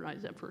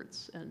 synchronize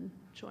efforts and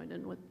join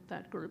in with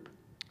that group.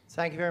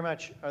 Thank you very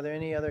much. Are there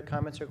any other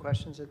comments or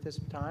questions at this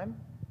time?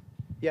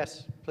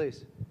 Yes,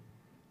 please.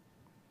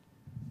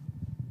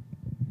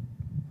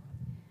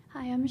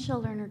 Hi, I'm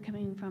Michelle Lerner,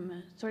 coming from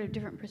a sort of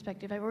different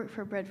perspective. I work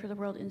for Bread for the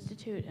World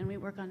Institute, and we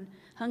work on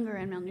hunger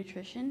and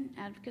malnutrition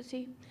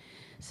advocacy.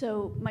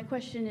 So my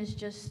question is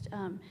just,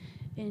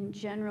 in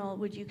general,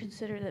 would you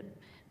consider that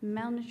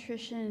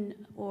malnutrition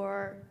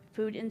or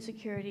food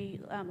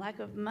insecurity, lack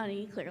of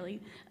money,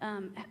 clearly,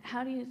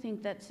 how do you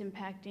think that's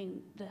impacting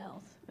the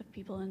health of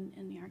people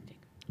in the Arctic?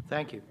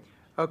 Thank you.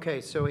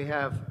 Okay, so we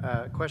have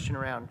a question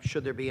around,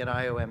 should there be an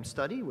IOM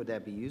study? Would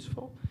that be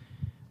useful?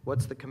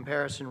 What's the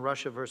comparison,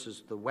 Russia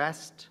versus the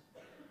West?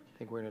 I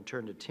think we're going to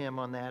turn to Tim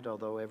on that,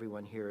 although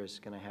everyone here is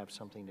going to have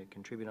something to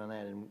contribute on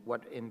that. And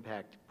what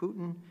impact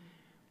Putin?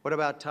 What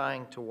about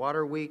tying to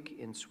Water Week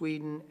in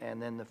Sweden and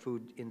then the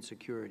food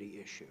insecurity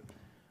issue?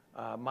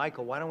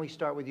 Michael, why don't we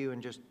start with you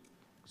and just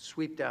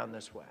sweep down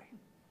this way?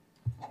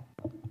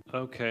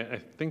 Okay, I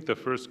think the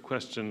first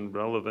question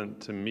relevant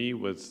to me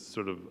was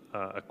sort of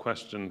a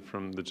question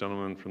from the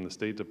gentleman from the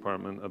State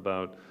Department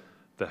about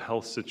the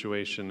health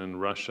situation in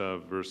Russia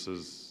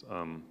versus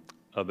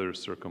other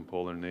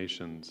circumpolar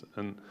nations.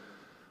 And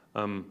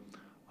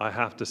I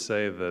have to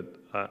say that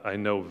I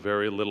know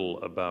very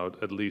little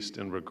about, at least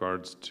in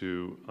regards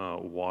to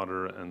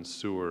water and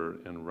sewer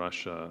in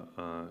Russia.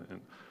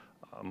 And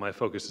my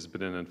focus has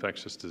been in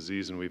infectious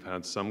disease, and we've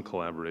had some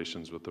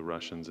collaborations with the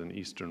Russians in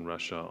Eastern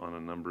Russia on a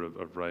number of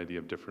a variety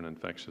of different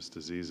infectious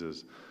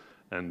diseases.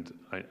 And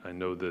I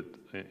know that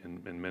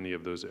in many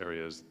of those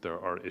areas, there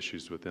are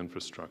issues with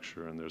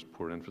infrastructure, and there's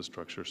poor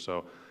infrastructure.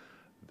 So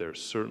there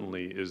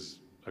certainly is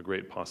a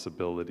great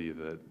possibility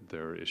that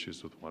there are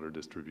issues with water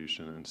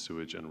distribution and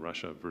sewage in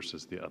Russia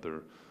versus the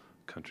other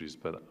countries,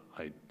 but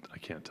I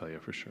can't tell you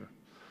for sure.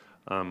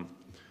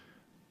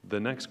 The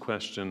next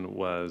question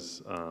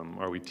was,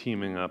 are we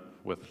teaming up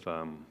with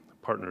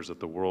partners at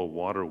the World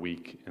Water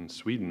Week in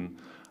Sweden?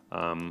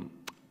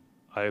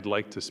 I'd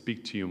like to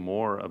speak to you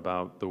more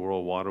about the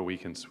World Water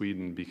Week in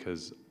Sweden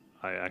because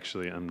I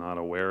actually am not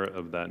aware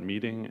of that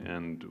meeting,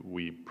 and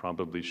we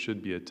probably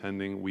should be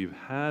attending. We've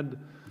had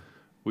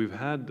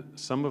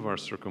some of our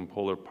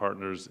circumpolar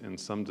partners in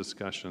some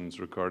discussions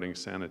regarding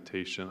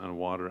sanitation and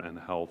water and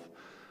health,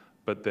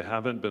 but they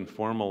haven't been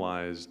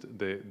formalized.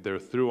 They're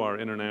through our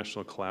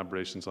international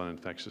collaborations on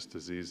infectious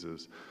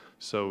diseases.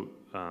 So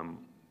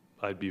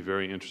I'd be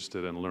very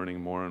interested in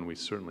learning more, and we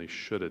certainly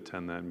should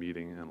attend that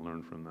meeting and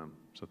learn from them.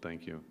 So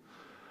thank you.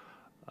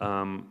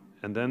 And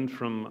then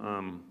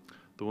from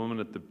the woman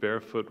at the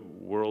Barefoot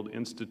World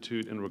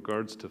Institute in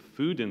regards to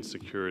food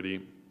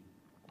insecurity,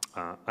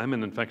 I'm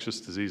an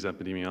infectious disease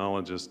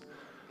epidemiologist.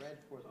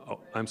 Oh,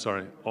 I'm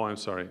sorry. Oh, I'm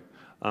sorry.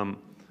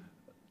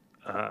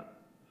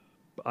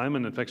 I'm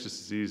an infectious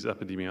disease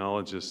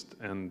epidemiologist,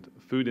 and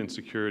food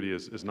insecurity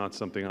is not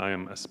something I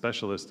am a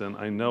specialist in.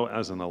 I know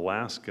as an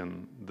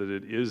Alaskan that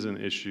it is an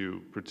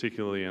issue,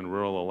 particularly in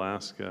rural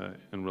Alaska,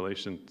 in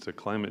relation to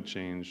climate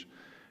change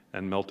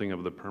and melting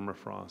of the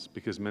permafrost,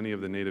 because many of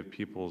the native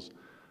peoples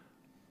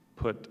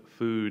put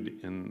food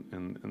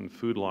in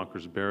food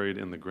lockers buried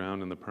in the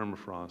ground in the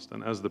permafrost.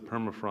 And as the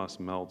permafrost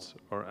melts,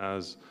 or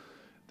as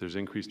there's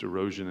increased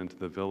erosion into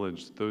the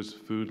village, those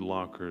food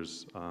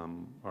lockers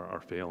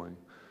are failing.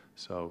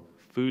 So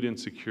food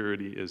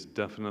insecurity is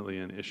definitely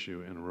an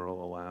issue in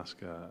rural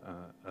Alaska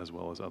as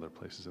well as other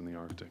places in the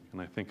Arctic.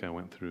 And I think I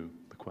went through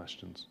the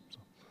questions. So.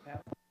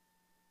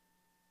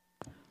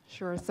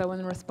 Sure. So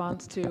in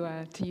response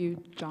to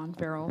you, John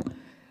Farrell,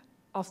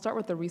 I'll start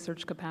with the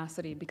research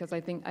capacity because I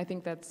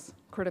think that's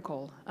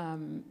critical.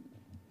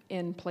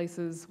 In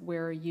places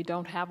where you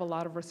don't have a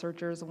lot of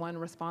researchers, one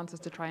response is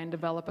to try and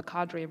develop a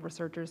cadre of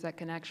researchers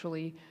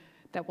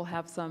that will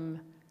have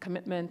some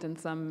commitment and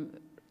some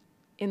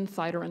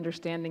insider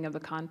understanding of the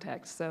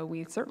context. So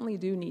we certainly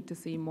do need to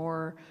see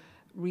more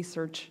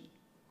research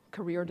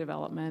career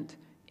development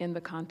in the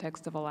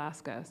context of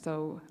Alaska.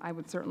 So I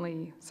would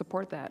certainly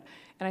support that.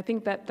 And I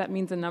think that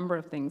means a number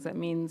of things. That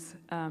means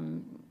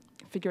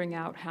figuring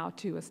out how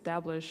to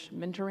establish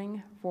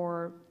mentoring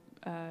for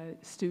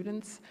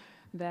students,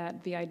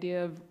 that the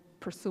idea of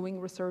pursuing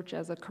research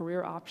as a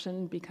career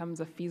option becomes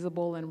a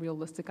feasible and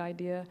realistic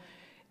idea.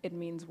 It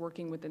means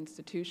working with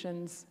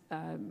institutions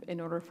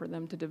in order for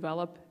them to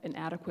develop an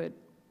adequate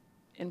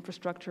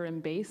infrastructure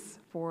and base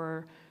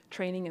for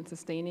training and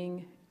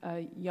sustaining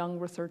young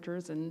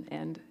researchers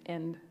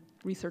and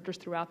researchers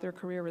throughout their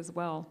career as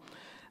well.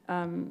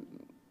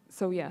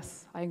 So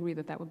yes, I agree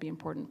that would be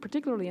important,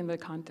 particularly in the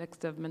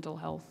context of mental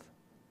health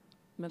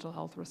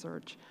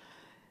research.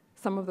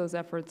 Some of those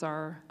efforts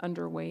are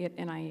underway at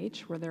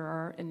NIH, where there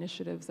are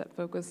initiatives that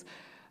focus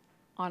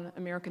on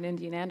American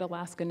Indian and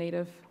Alaska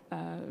Native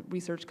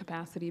research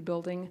capacity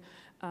building,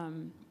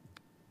 and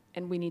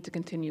we need to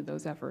continue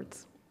those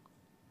efforts.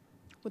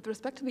 With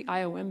respect to the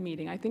IOM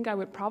meeting, I think I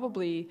would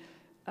probably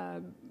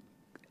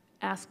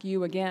ask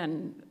you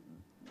again,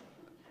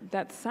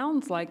 that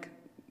sounds like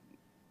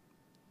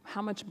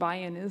how much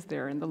buy-in is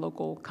there in the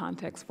local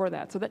context for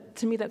that? So that,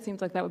 to me, that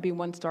seems like that would be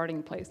one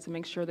starting place to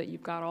make sure that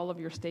you've got all of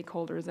your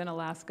stakeholders in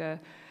Alaska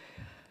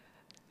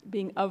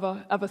being of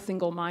a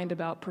single mind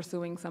about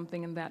pursuing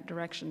something in that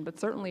direction. But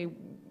certainly,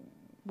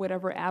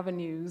 whatever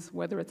avenues,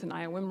 whether it's an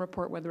IOM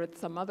report, whether it's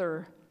some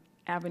other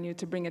avenue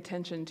to bring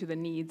attention to the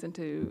needs and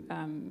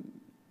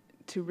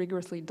to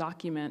rigorously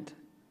document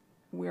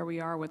where we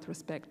are with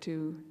respect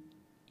to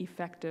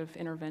effective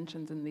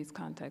interventions in these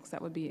contexts,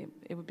 it would be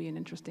an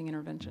interesting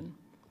intervention.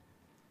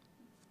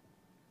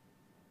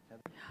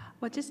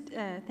 Well, just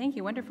thank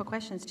you. Wonderful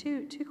questions.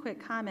 Two quick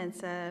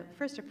comments.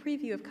 First, a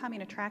preview of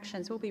coming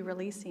attractions. We'll be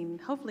releasing,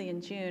 hopefully in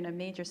June, a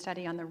major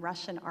study on the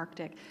Russian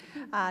Arctic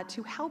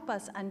to help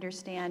us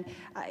understand.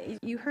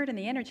 You heard in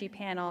the energy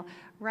panel,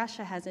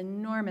 Russia has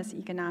enormous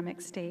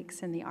economic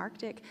stakes in the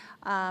Arctic.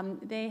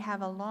 They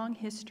have a long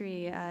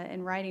history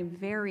in writing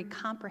very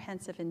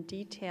comprehensive and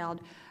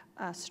detailed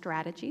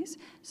strategies.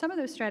 Some of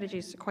those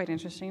strategies, quite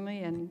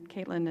interestingly, and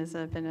Caitlin has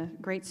been a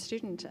great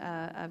student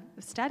of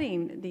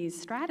studying these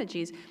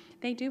strategies,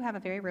 they do have a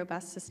very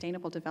robust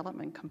sustainable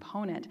development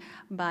component,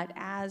 but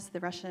as the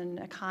Russian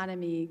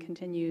economy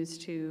continues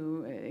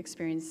to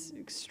experience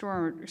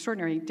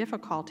extraordinary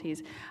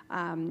difficulties,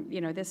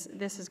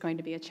 this is going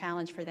to be a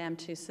challenge for them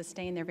to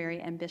sustain their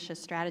very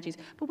ambitious strategies.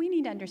 But we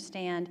need to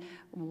understand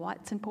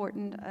what's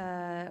important,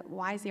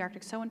 why is the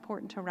Arctic so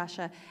important to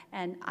Russia,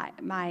 and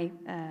my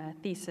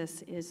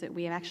thesis is that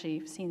we have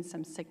actually seen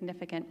some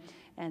significant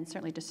and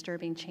certainly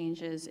disturbing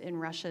changes in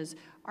Russia's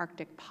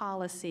Arctic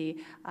policy,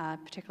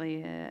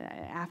 particularly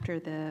after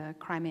the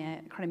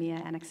Crimea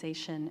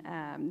annexation,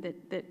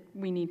 that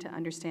we need to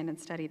understand and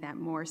study that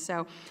more.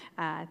 So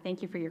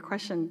thank you for your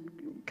question,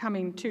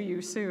 coming to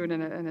you soon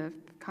in a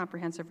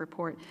comprehensive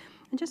report.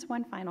 And just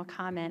one final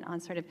comment on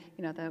sort of,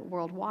 the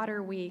World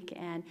Water Week.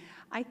 And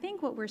I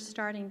think what we're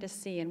starting to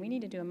see, and we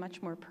need to do a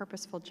much more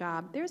purposeful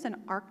job, there's an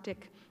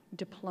Arctic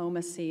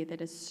diplomacy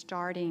that is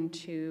starting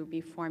to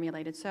be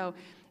formulated. So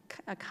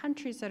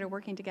countries that are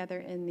working together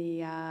in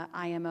the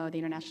IMO, the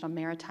International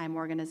Maritime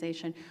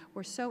Organization,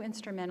 were so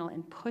instrumental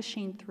in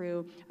pushing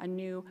through a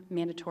new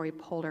mandatory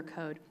polar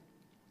code.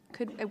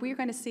 We're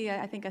going to see,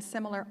 I think, a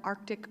similar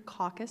Arctic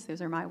caucus,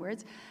 those are my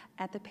words,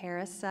 at the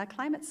Paris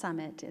Climate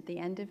Summit at the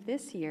end of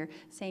this year,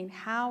 saying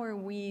how are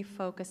we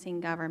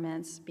focusing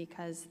governments,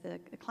 because the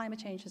climate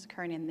change is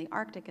occurring and the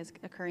Arctic is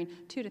occurring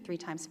 2 to 3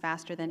 times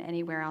faster than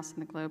anywhere else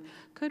in the globe.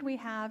 Could we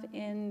have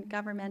in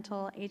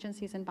governmental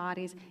agencies and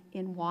bodies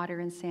in water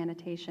and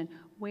sanitation,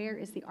 where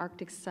is the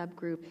Arctic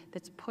subgroup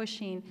that's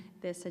pushing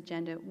this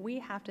agenda? We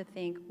have to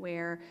think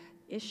where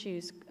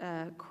issues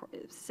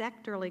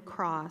sectorally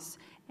cross,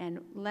 and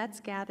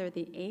let's gather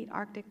the 8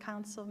 Arctic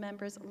Council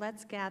members,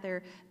 let's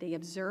gather the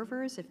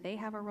observers if they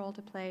have a role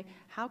to play.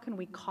 How can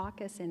we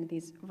caucus in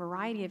these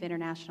variety of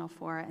international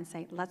fora and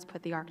say, let's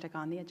put the Arctic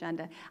on the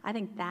agenda? I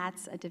think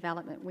that's a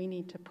development we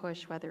need to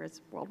push, whether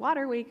it's World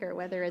Water Week or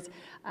whether it's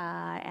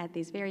at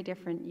these very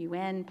different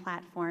UN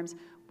platforms.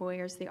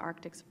 Where's the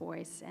Arctic's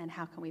voice, and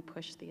how can we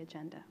push the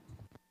agenda?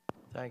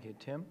 Thank you.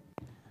 Tim?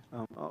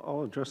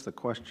 I'll address the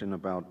question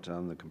about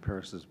the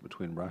comparisons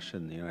between Russia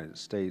and the United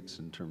States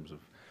in terms of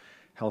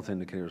health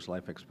indicators,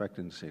 life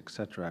expectancy, et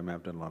cetera. I mean,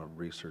 I've done a lot of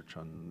research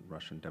on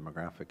Russian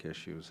demographic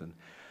issues, and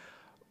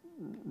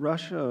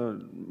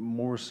Russia,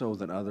 more so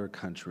than other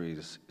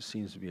countries,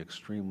 seems to be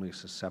extremely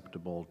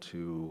susceptible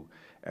to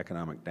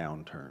economic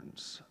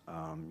downturns.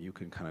 You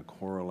can kind of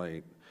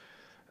correlate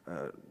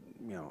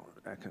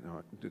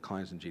economic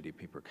declines in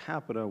GDP per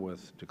capita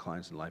with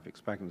declines in life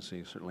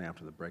expectancy. Certainly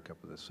after the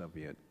breakup of the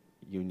Soviet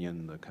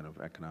Union, the kind of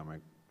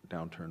economic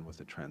downturn with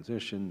the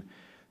transition,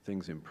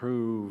 things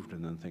improved,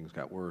 and then things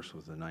got worse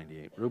with the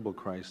 '98 ruble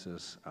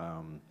crisis.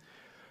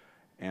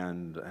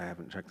 And I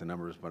haven't checked the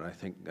numbers, but I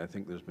think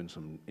there's been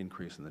some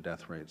increase in the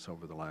death rates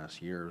over the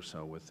last year or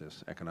so with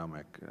this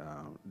economic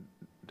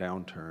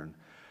downturn.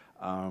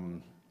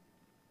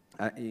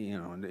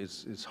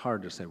 It's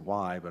hard to say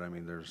why, but I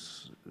mean,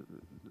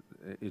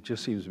 it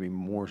just seems to be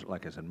more,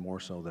 like I said, more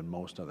so than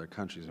most other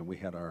countries. And we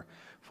had our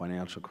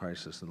financial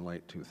crisis in the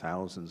late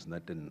 2000s, and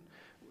that didn't,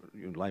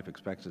 life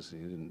expectancy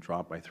didn't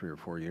drop by 3 or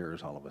 4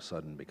 years all of a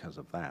sudden because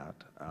of that.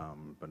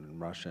 But in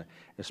Russia,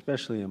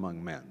 especially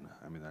among men,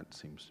 I mean, that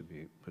seems to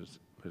be a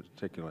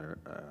particular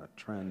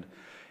trend.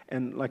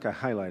 And like I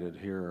highlighted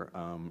here,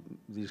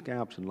 these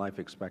gaps in life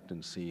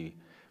expectancy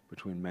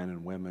between men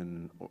and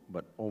women,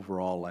 but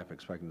overall life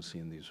expectancy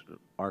in these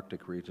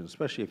Arctic regions,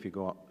 especially if you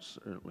go out,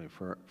 certainly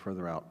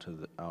further out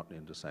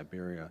into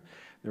Siberia,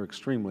 they're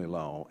extremely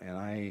low. And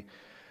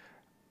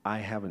I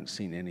haven't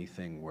seen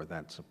anything where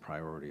that's a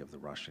priority of the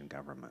Russian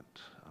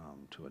government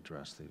to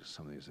address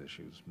some of these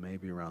issues.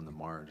 Maybe around the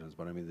margins,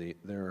 but I mean,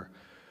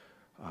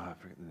 I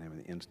forget the name of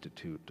the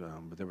institute,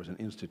 but there was an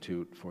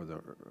institute for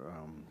the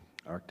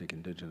Arctic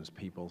indigenous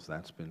peoples.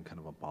 That's been kind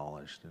of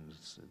abolished, and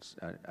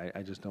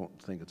I just don't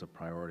think it's a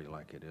priority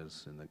like it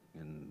is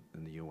in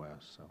the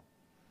U.S. So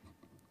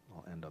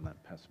I'll end on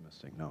that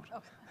pessimistic note.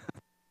 Oh.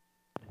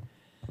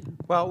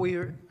 Well,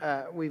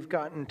 we've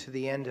gotten to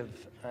the end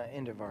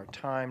of our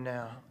time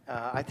now.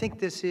 I think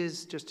this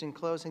is, just in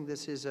closing,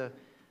 this is a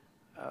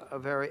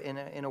very,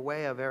 in a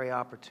way, a very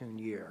opportune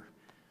year.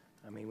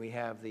 I mean, we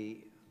have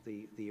the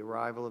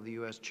arrival of the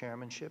U.S.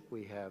 chairmanship.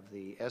 We have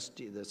the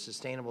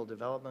Sustainable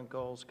Development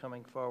Goals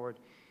coming forward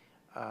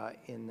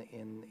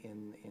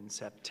in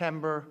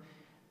September.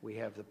 We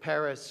have the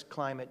Paris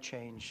climate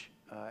change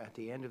at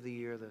the end of the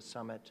year, the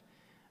summit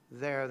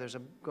there. There's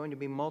going to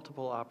be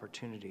multiple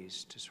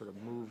opportunities to sort of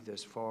move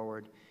this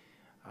forward.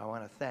 I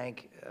want to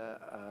thank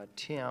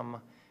Tim,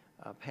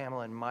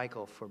 Pamela, and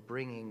Michael for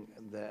bringing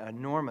the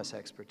enormous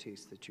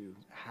expertise that you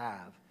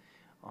have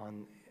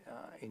on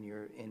in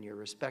your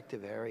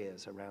respective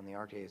areas around the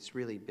Arctic. It's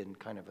really been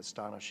kind of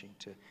astonishing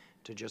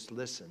to just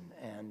listen,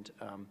 and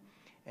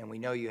we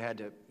know you had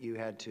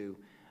to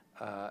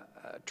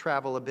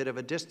travel a bit of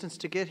a distance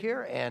to get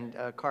here and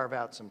carve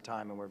out some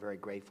time, and we're very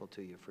grateful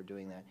to you for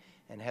doing that.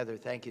 And Heather,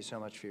 thank you so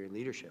much for your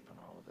leadership on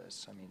all of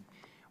this. I mean,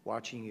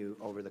 watching you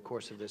over the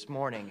course of this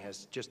morning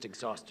has just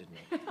exhausted me.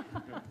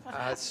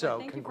 So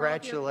well,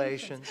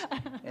 congratulations,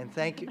 and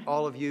thank you,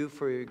 all of you,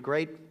 for your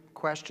great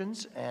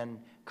questions and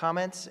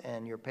comments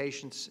and your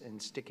patience in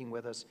sticking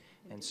with us.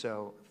 And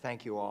so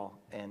thank you all,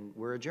 and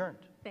we're adjourned.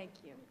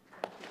 Thank you.